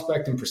from a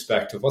prospecting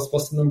perspective,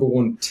 what's the number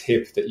one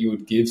tip that you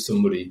would give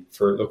somebody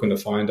for looking to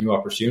find new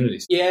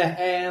opportunities?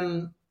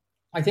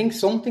 I think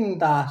something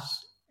that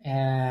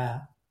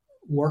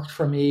worked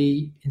for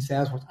me in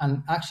Salesforce,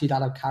 and actually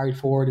that I've carried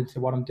forward into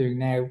what I'm doing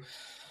now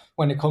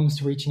when it comes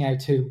to reaching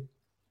out to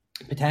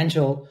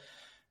potential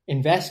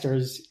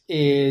investors,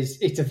 is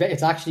it's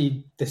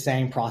actually the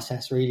same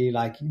process, really.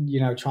 Like,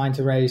 trying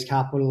to raise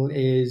capital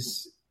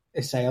is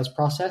a sales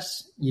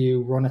process.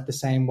 You run it the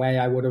same way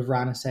I would have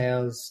ran a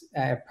sales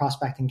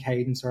prospecting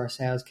cadence or a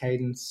sales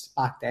cadence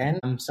back then.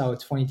 So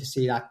it's funny to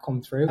see that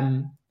come through.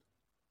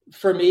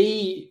 For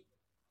me,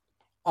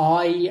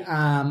 I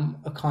am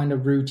a kind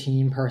of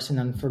routine person,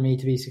 and for me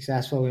to be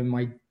successful in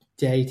my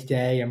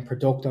day-to-day and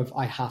productive,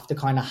 I have to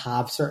kind of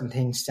have certain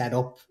things set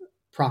up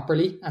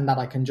properly, and that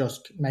I can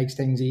just make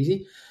things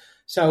easy.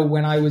 So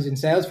when I was in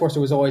Salesforce, it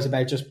was always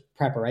about just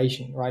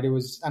preparation, right? It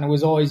was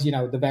always,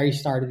 the very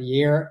start of the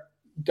year,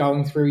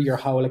 going through your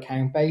whole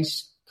account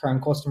base,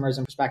 current customers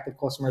and prospective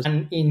customers,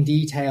 and in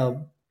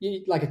detail.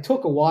 Like, it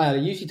took a while.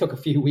 It usually took a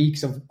few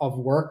weeks of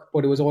work,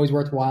 but it was always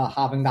worthwhile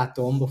having that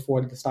done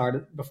before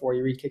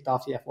you really kicked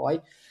off the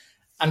FY,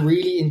 and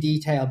really in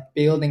detail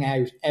building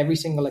out every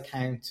single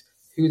account,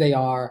 who they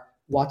are,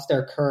 what's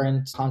their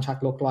current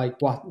contract look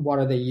like, what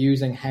are they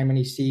using, how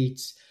many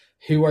seats,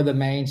 who are the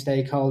main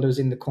stakeholders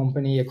in the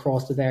company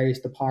across the various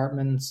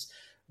departments,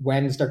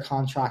 when does their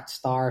contract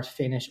start,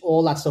 finish,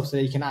 all that stuff, so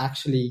that you can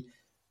actually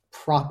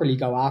properly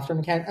go after an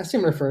account. And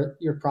similar for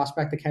your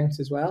prospect accounts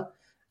as well.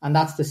 And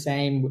that's the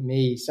same with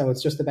me. So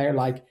it's just about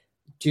like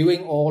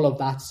doing all of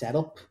that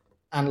setup.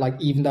 And like,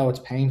 even though it's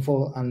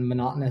painful and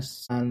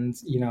monotonous and,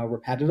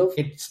 repetitive,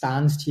 it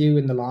stands to you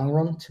in the long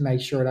run to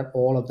make sure that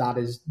all of that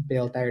is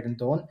built out and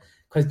done.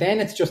 Because then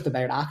it's just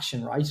about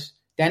action, right?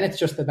 Then it's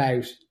just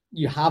about,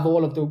 you have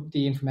all of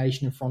the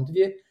information in front of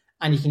you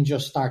and you can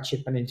just start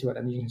chipping into it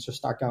and you can just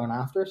start going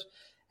after it.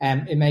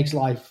 It makes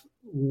life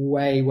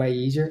way, way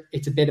easier.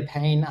 It's a bit of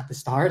pain at the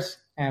start,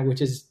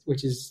 which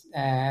is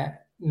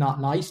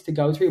not nice to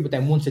go through. But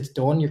then once it's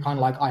done, you're kind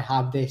of like, I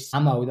have this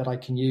ammo that I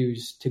can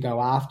use to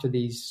go after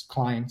these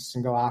clients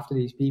and go after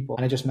these people.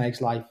 And it just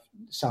makes life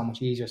so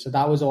much easier. So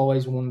that was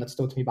always one that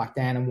stood to me back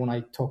then and one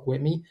I took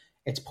with me.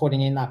 It's putting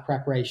in that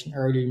preparation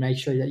early, make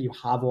sure that you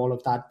have all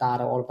of that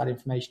data, all of that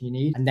information you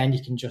need, and then you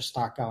can just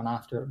start going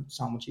after it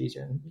so much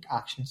easier and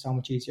action so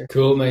much easier.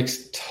 Cool,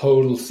 makes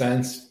total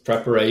sense.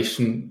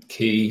 Preparation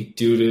key.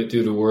 Do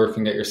the work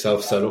and get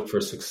yourself set up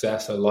for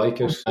success. I like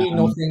it.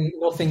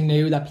 Nothing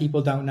new that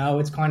people don't know.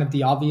 It's kind of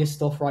the obvious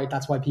stuff, right?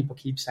 That's why people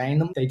keep saying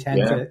them. They tend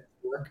to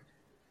work.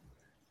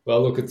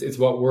 Well, look, it's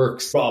what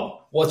works.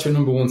 Rob, what's your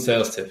number one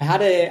sales tip? I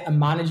had a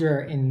manager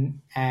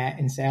in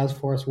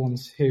Salesforce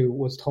once who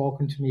was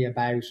talking to me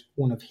about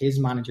one of his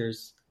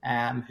managers,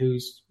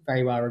 who's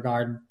very well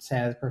regarded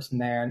salesperson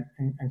there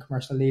and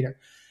commercial leader.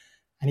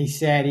 And he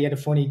said, he had a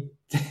funny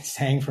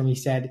saying from him. He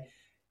said,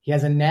 he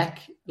has a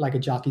neck like a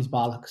jockey's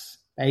bollocks.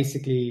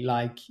 Basically,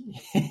 like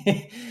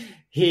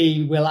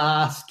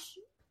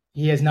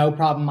he has no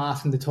problem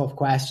asking the tough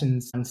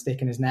questions and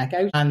sticking his neck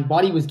out. And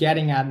what he was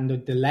getting at, and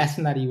the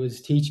lesson that he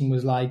was teaching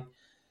was like,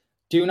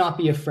 do not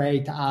be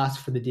afraid to ask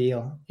for the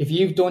deal. If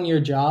you've done your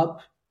job,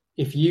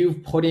 if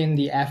you've put in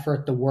the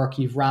effort, the work,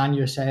 you've ran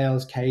your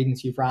sales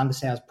cadence, you've ran the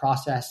sales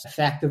process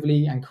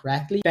effectively and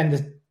correctly,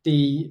 then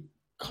the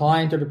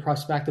client or the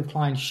prospective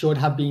client should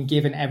have been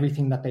given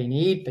everything that they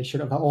need. They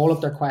should have all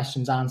of their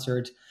questions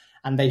answered,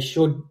 and they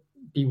should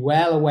be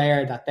well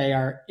aware that they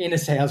are in a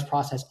sales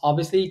process.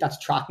 Obviously, that's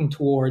tracking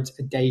towards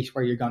a date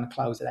where you're going to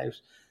close it out.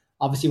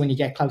 Obviously, when you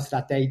get close to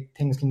that date,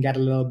 things can get a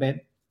little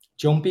bit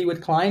jumpy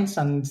with clients,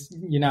 and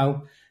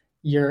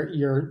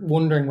you're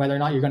wondering whether or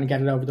not you're going to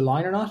get it over the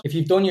line or not. If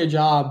you've done your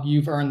job,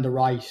 you've earned the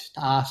right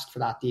to ask for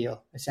that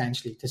deal,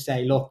 essentially, to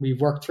say, look, we've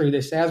worked through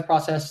this sales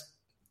process.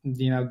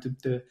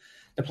 The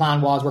plan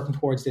was working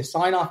towards this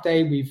sign-off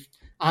date. We've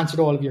answered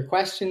all of your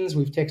questions.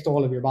 We've ticked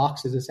all of your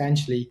boxes,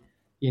 essentially.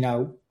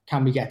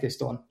 Can we get this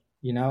done?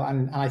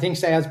 And I think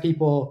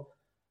salespeople,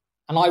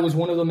 and I was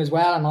one of them as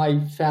well, and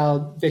I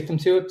fell victim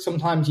to it.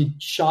 Sometimes you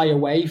shy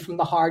away from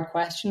the hard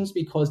questions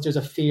because there's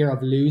a fear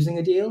of losing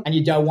a deal, and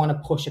you don't want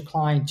to push a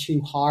client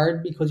too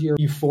hard because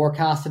you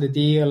forecasted a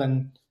deal,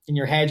 and in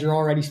your head you're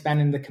already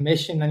spending the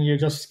commission, and you're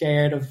just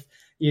scared of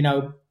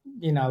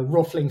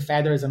ruffling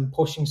feathers and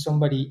pushing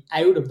somebody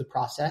out of the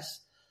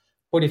process.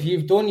 But if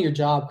you've done your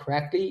job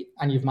correctly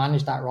and you've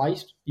managed that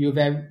right, you've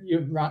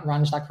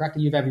managed that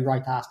correctly, you've every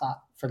right to ask that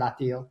for that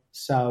deal.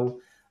 So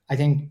I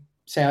think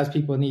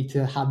salespeople need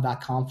to have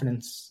that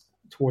confidence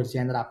towards the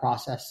end of that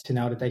process to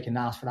know that they can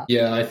ask for that.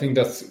 Yeah, I think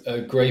that's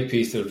a great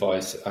piece of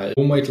advice.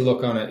 One way to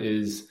look on it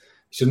is you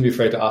shouldn't be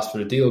afraid to ask for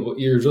the deal, but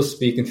you're just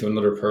speaking to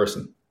another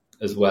person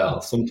as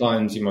well.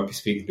 Sometimes you might be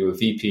speaking to a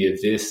VP of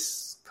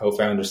this,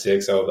 co-founder,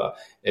 CXO of that.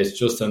 It's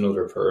just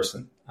another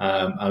person.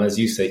 And as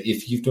you say,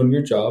 if you've done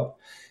your job,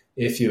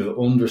 if you've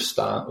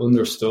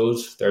understood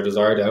their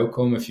desired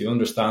outcome, if you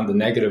understand the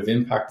negative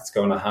impact it's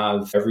going to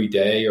have every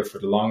day or for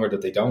the longer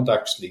that they don't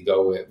actually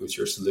go with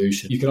your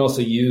solution, you can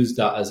also use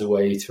that as a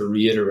way to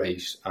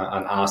reiterate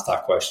and ask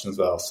that question as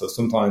well. So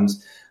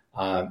sometimes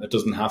it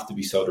doesn't have to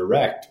be so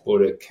direct,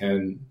 but it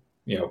can,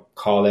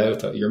 call out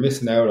that you're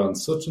missing out on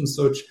such and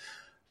such.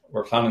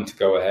 We're planning to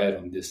go ahead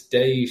on this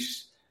date.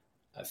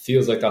 It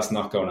feels like that's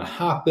not going to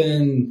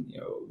happen.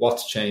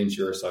 What's changed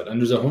your side?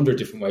 And there's 100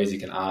 different ways you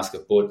can ask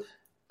it, but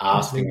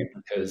asking it,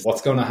 because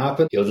what's going to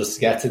happen, you'll just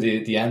get to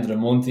the end of the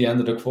month, the end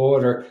of the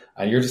quarter,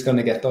 and you're just going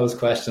to get those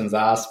questions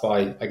asked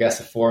by, I guess,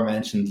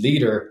 aforementioned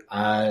leader.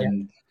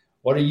 And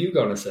what are you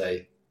going to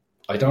say?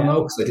 I don't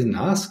know, because I didn't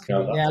ask.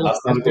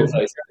 That's not a good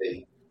place to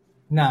be.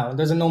 No,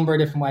 there's a number of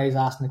different ways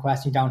of asking the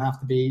question. You don't have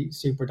to be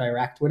super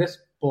direct with it,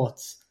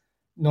 but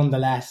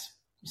nonetheless,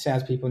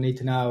 salespeople need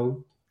to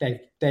know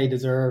they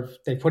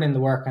put in the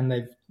work, and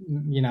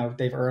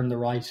they've earned the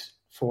right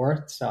for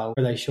it, so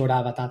or they should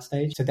have at that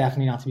stage. So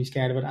definitely not to be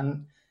scared of it.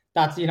 And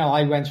that's,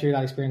 I went through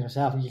that experience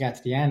myself. You get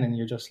to the end and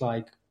you're just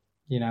like,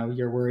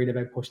 you're worried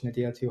about pushing the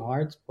deal too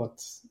hard,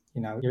 but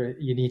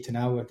you need to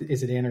know,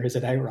 is it in or is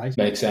it out, right?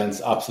 Makes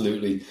sense,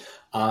 absolutely.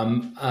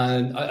 And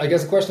I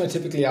guess a question I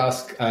typically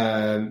ask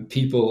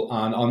people,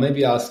 and I'll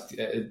maybe ask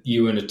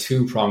you in a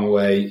two-pronged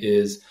way,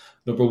 is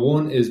number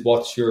one is,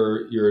 what's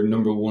your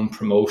number one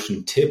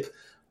promotion tip?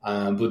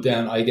 But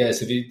then I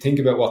guess if you think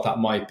about what that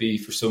might be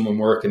for someone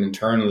working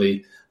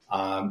internally,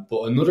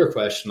 but another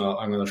question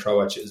I'm going to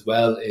throw at you as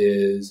well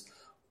is,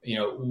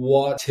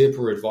 what tip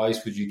or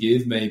advice would you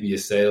give maybe a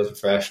sales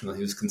professional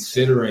who's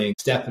considering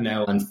stepping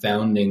out and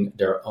founding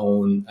their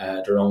own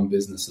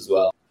business as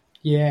well?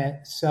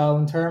 Yeah. So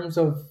in terms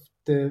of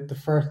the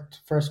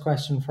first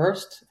question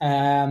first,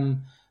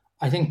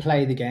 I think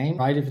play the game,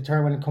 right?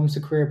 When it comes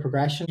to career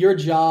progression,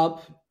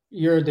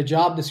 the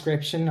job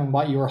description and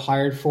what you were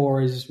hired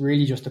for is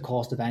really just the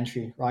cost of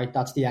entry, right?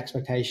 That's the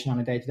expectation on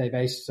a day-to-day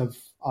basis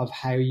of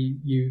how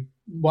you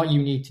what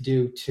you need to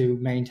do to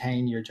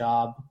maintain your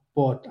job.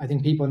 But I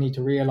think people need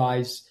to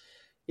realize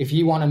if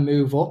you want to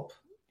move up,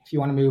 if you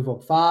want to move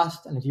up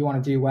fast, and if you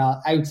want to do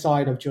well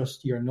outside of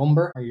just your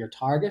number or your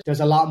target,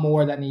 there's a lot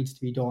more that needs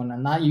to be done.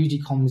 And that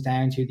usually comes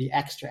down to the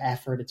extra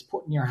effort. It's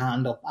putting your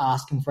hand up,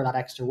 asking for that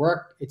extra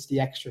work. It's the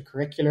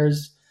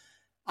extracurriculars.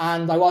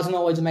 And I wasn't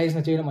always amazing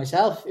at doing it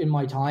myself in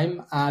my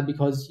time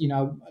because,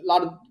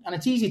 and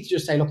it's easy to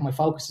just say, look, my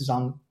focus is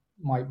on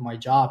my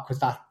job, because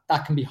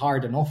that can be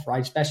hard enough,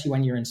 right? Especially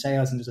when you're in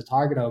sales and there's a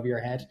target over your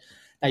head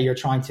that you're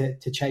trying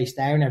to chase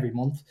down every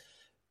month.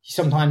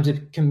 Sometimes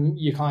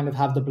you kind of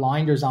have the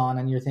blinders on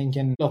and you're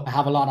thinking, look, I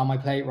have a lot on my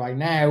plate right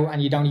now,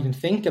 and you don't even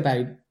think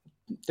about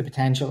the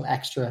potential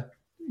extra,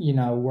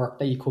 work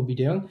that you could be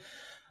doing.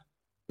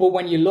 But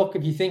when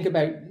if you think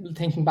about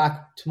thinking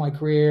back to my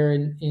career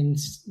in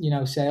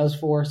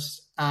Salesforce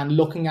and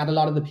looking at a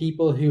lot of the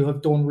people who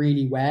have done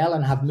really well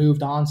and have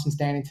moved on since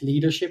then into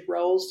leadership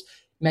roles,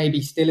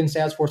 maybe still in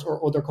Salesforce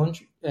or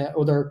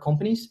other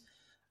companies,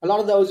 a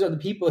lot of those are the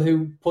people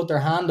who put their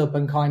hand up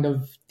and kind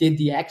of did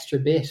the extra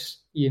bit,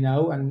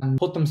 and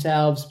put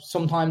themselves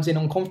sometimes in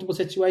uncomfortable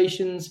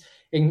situations,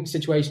 in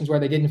situations where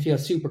they didn't feel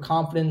super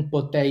confident,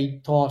 but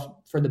they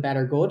thought for the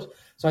better good.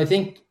 So I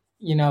think,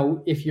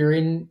 if you're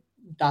in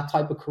that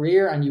type of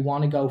career and you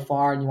want to go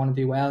far and you want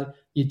to do well,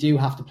 you do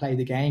have to play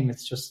the game.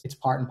 It's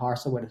part and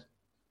parcel with it.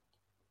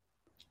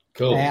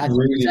 Cool.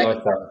 Really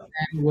like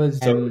that.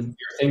 So you're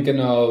thinking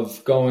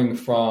of going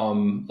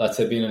from, let's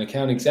say, being an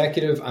account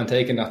executive and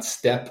taking that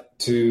step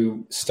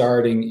to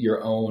starting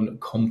your own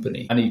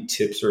company. Any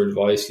tips or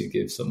advice you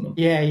give someone?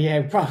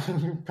 Yeah.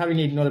 Probably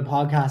need another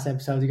podcast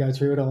episode to go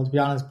through it all, to be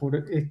honest. But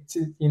it's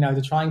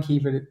to try and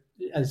keep it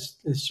as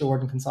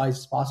short and concise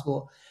as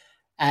possible.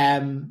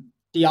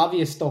 The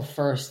obvious stuff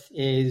first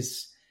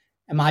is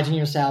imagine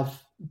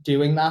yourself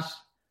doing that.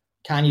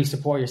 Can you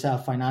support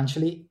yourself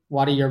financially?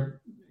 What are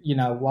your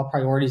what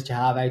priorities do you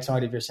have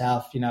outside of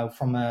yourself,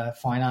 from a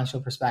financial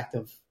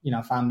perspective,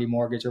 family,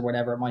 mortgage, or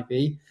whatever it might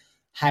be?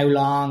 How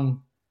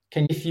long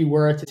if you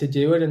were to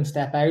do it and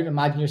step out,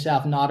 imagine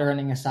yourself not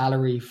earning a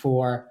salary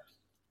for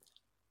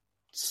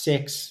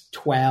 6,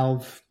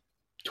 12,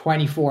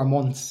 24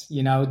 months,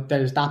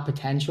 there's that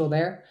potential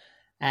there.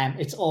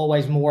 It's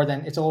always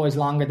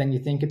longer than you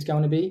think it's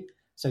going to be.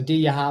 So do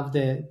you have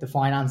the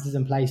finances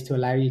in place to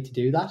allow you to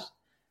do that?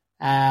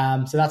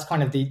 So that's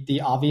kind of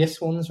the obvious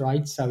ones,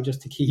 right? So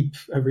just to keep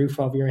a roof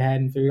over your head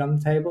and food on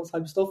the table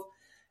type of stuff.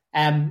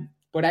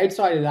 But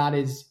outside of that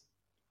is,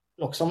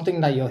 look,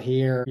 something that you'll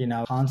hear,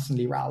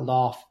 constantly rattled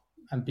off,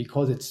 and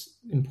because it's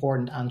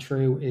important and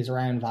true, is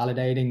around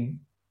validating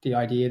the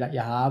idea that you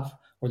have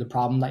or the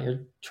problem that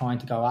you're trying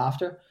to go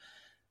after.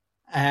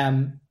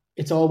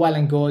 It's all well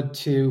and good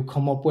to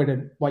come up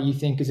with what you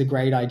think is a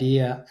great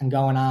idea and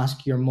go and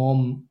ask your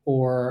mum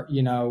or,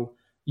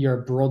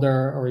 your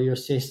brother or your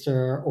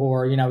sister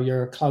or,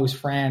 your close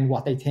friend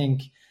what they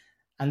think.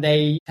 And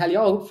they tell you,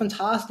 oh,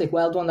 fantastic,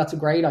 well done, that's a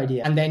great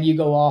idea. And then you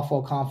go off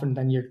all confident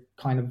and you're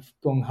kind of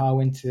gung-ho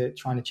into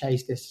trying to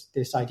chase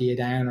this idea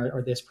down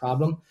or this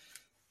problem.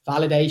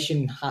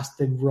 Validation has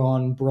to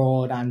run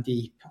broad and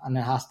deep, and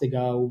it has to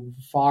go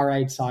far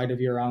outside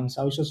of your own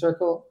social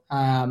circle,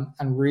 and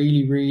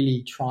really,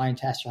 really try and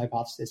test your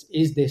hypothesis.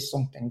 Is this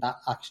something that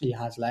actually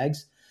has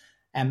legs?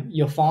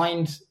 You'll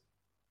find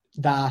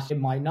that it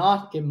might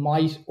not, it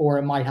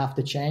might have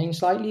to change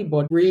slightly,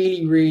 but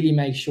really, really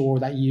make sure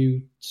that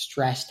you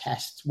stress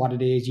test what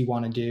it is you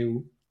want to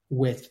do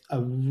with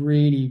a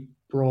really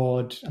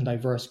broad and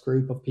diverse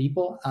group of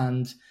people.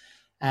 And,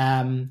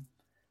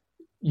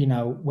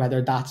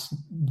 whether that's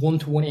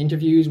one-to-one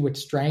interviews with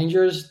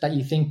strangers that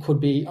you think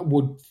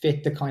would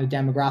fit the kind of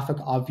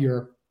demographic of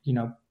your,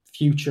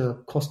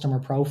 future customer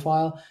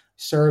profile,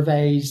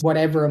 surveys,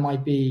 whatever it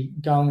might be,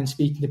 going and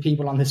speaking to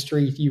people on the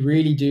street, you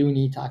really do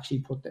need to actually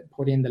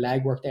put in the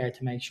legwork there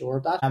to make sure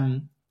of that.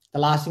 The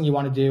last thing you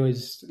want to do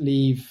is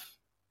leave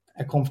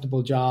a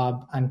comfortable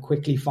job and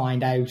quickly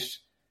find out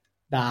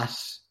that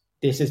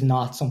this is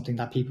not something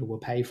that people will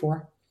pay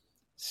for.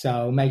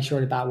 So make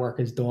sure that work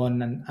is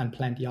done and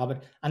plenty of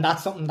it. And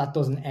that's something that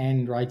doesn't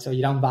end, right? So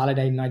you don't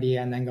validate an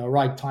idea and then go,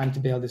 right, time to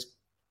build this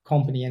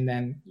company, and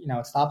then,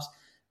 it stops.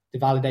 The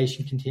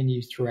validation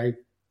continues throughout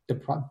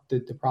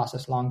the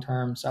process long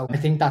term. So I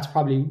think that's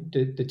probably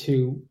the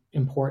two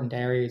important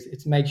areas.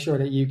 It's make sure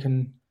that you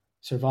can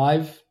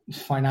survive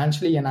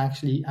financially and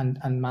actually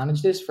and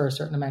manage this for a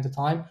certain amount of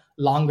time,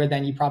 longer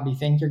than you probably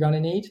think you're going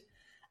to need.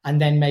 And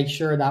then make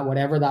sure that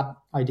whatever that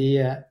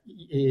idea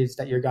is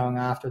that you're going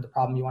after, the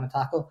problem you want to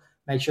tackle,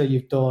 make sure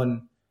you've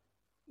done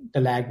the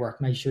legwork,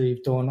 make sure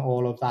you've done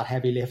all of that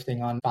heavy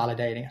lifting on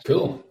validating it.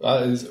 Cool.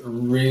 That is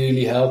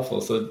really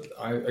helpful. So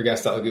I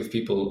guess that'll give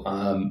people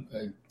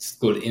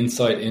good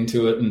insight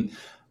into it. And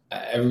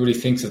everybody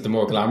thinks of the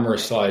more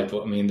glamorous side,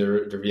 but I mean,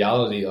 the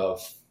reality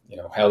of,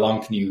 how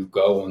long can you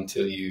go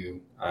until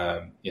you,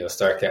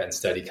 start getting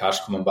steady cash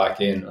coming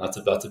back in?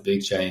 That's a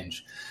big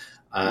change.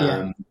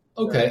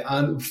 Okay.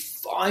 And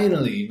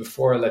finally,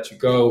 before I let you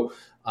go,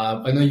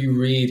 I know you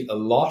read a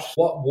lot.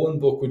 What one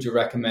book would you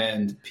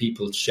recommend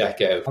people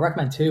check out? I'll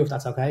recommend two, if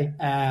that's okay.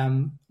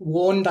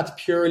 One that's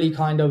purely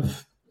kind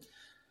of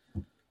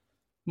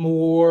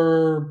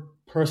more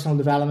personal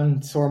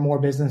development or more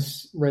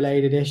business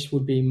related-ish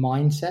would be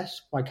Mindset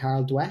by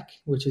Carol Dweck,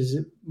 which is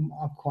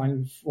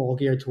kind of all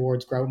geared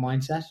towards growth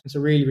mindset. It's a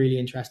really, really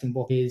interesting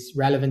book. It's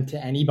relevant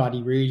to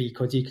anybody really,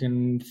 because you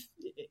can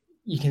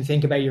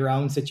think about your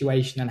own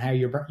situation and how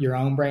your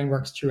own brain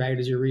works throughout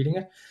as you're reading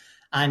it,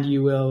 and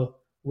you will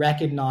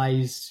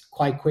recognize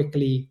quite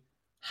quickly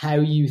how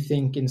you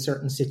think in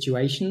certain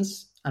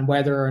situations and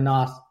whether or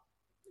not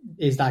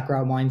is that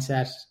growth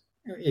mindset,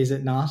 is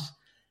it not?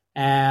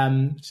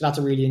 So that's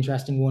a really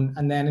interesting one.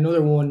 And then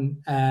another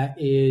one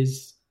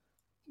is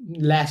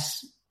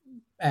less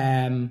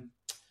kind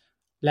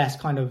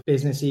of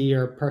businessy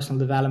or personal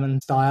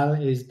development style,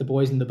 is The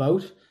Boys in the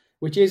Boat,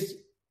 which is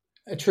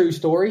a true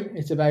story.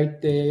 It's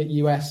about the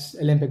US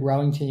Olympic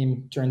rowing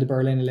team during the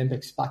Berlin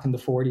Olympics back in the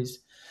 40s.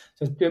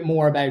 So it's a bit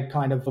more about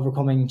kind of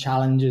overcoming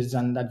challenges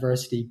and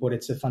adversity, but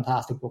it's a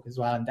fantastic book as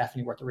well and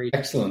definitely worth a read.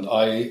 Excellent.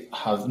 I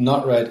have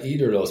not read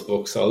either of those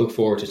books, so I look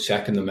forward to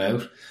checking them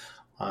out.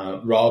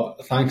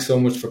 Rob, thanks so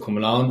much for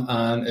coming on.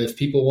 And if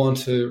people want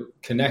to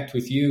connect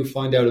with you,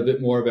 find out a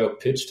bit more about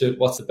Pitchedit,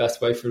 what's the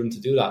best way for them to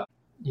do that?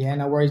 Yeah,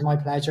 no worries. My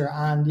pleasure.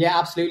 And yeah,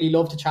 absolutely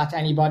love to chat to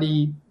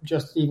anybody,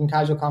 just even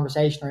casual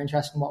conversation or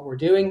interest in what we're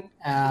doing.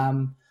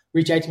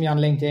 Reach out to me on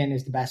LinkedIn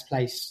is the best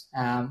place.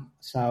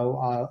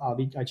 So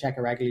I check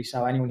it regularly.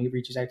 So anyone who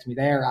reaches out to me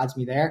there, adds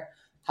me there,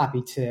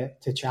 happy to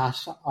chat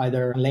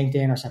either on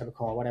LinkedIn or set up a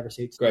call, whatever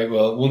suits. Great.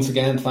 Well, once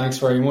again, thanks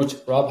very much,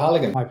 Rob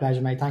Halligan. My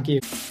pleasure, mate. Thank you.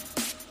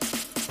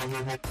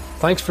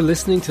 Thanks for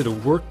listening to the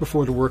Work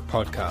Before the Work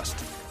podcast.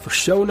 For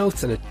show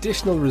notes and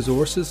additional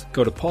resources,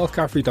 go to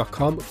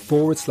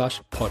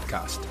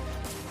paulcaffrey.com/podcast.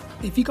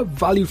 If you got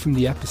value from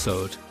the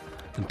episode,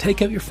 then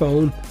take out your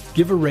phone,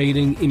 give a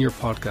rating in your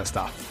podcast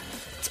app.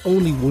 It's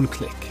only one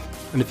click.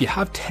 And if you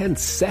have 10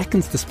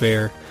 seconds to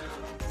spare,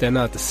 then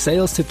add the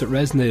sales tip that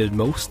resonated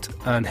most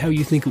and how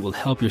you think it will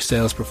help your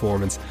sales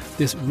performance.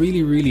 This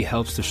really, really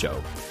helps the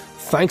show.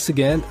 Thanks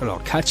again, and I'll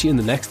catch you in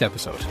the next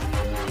episode.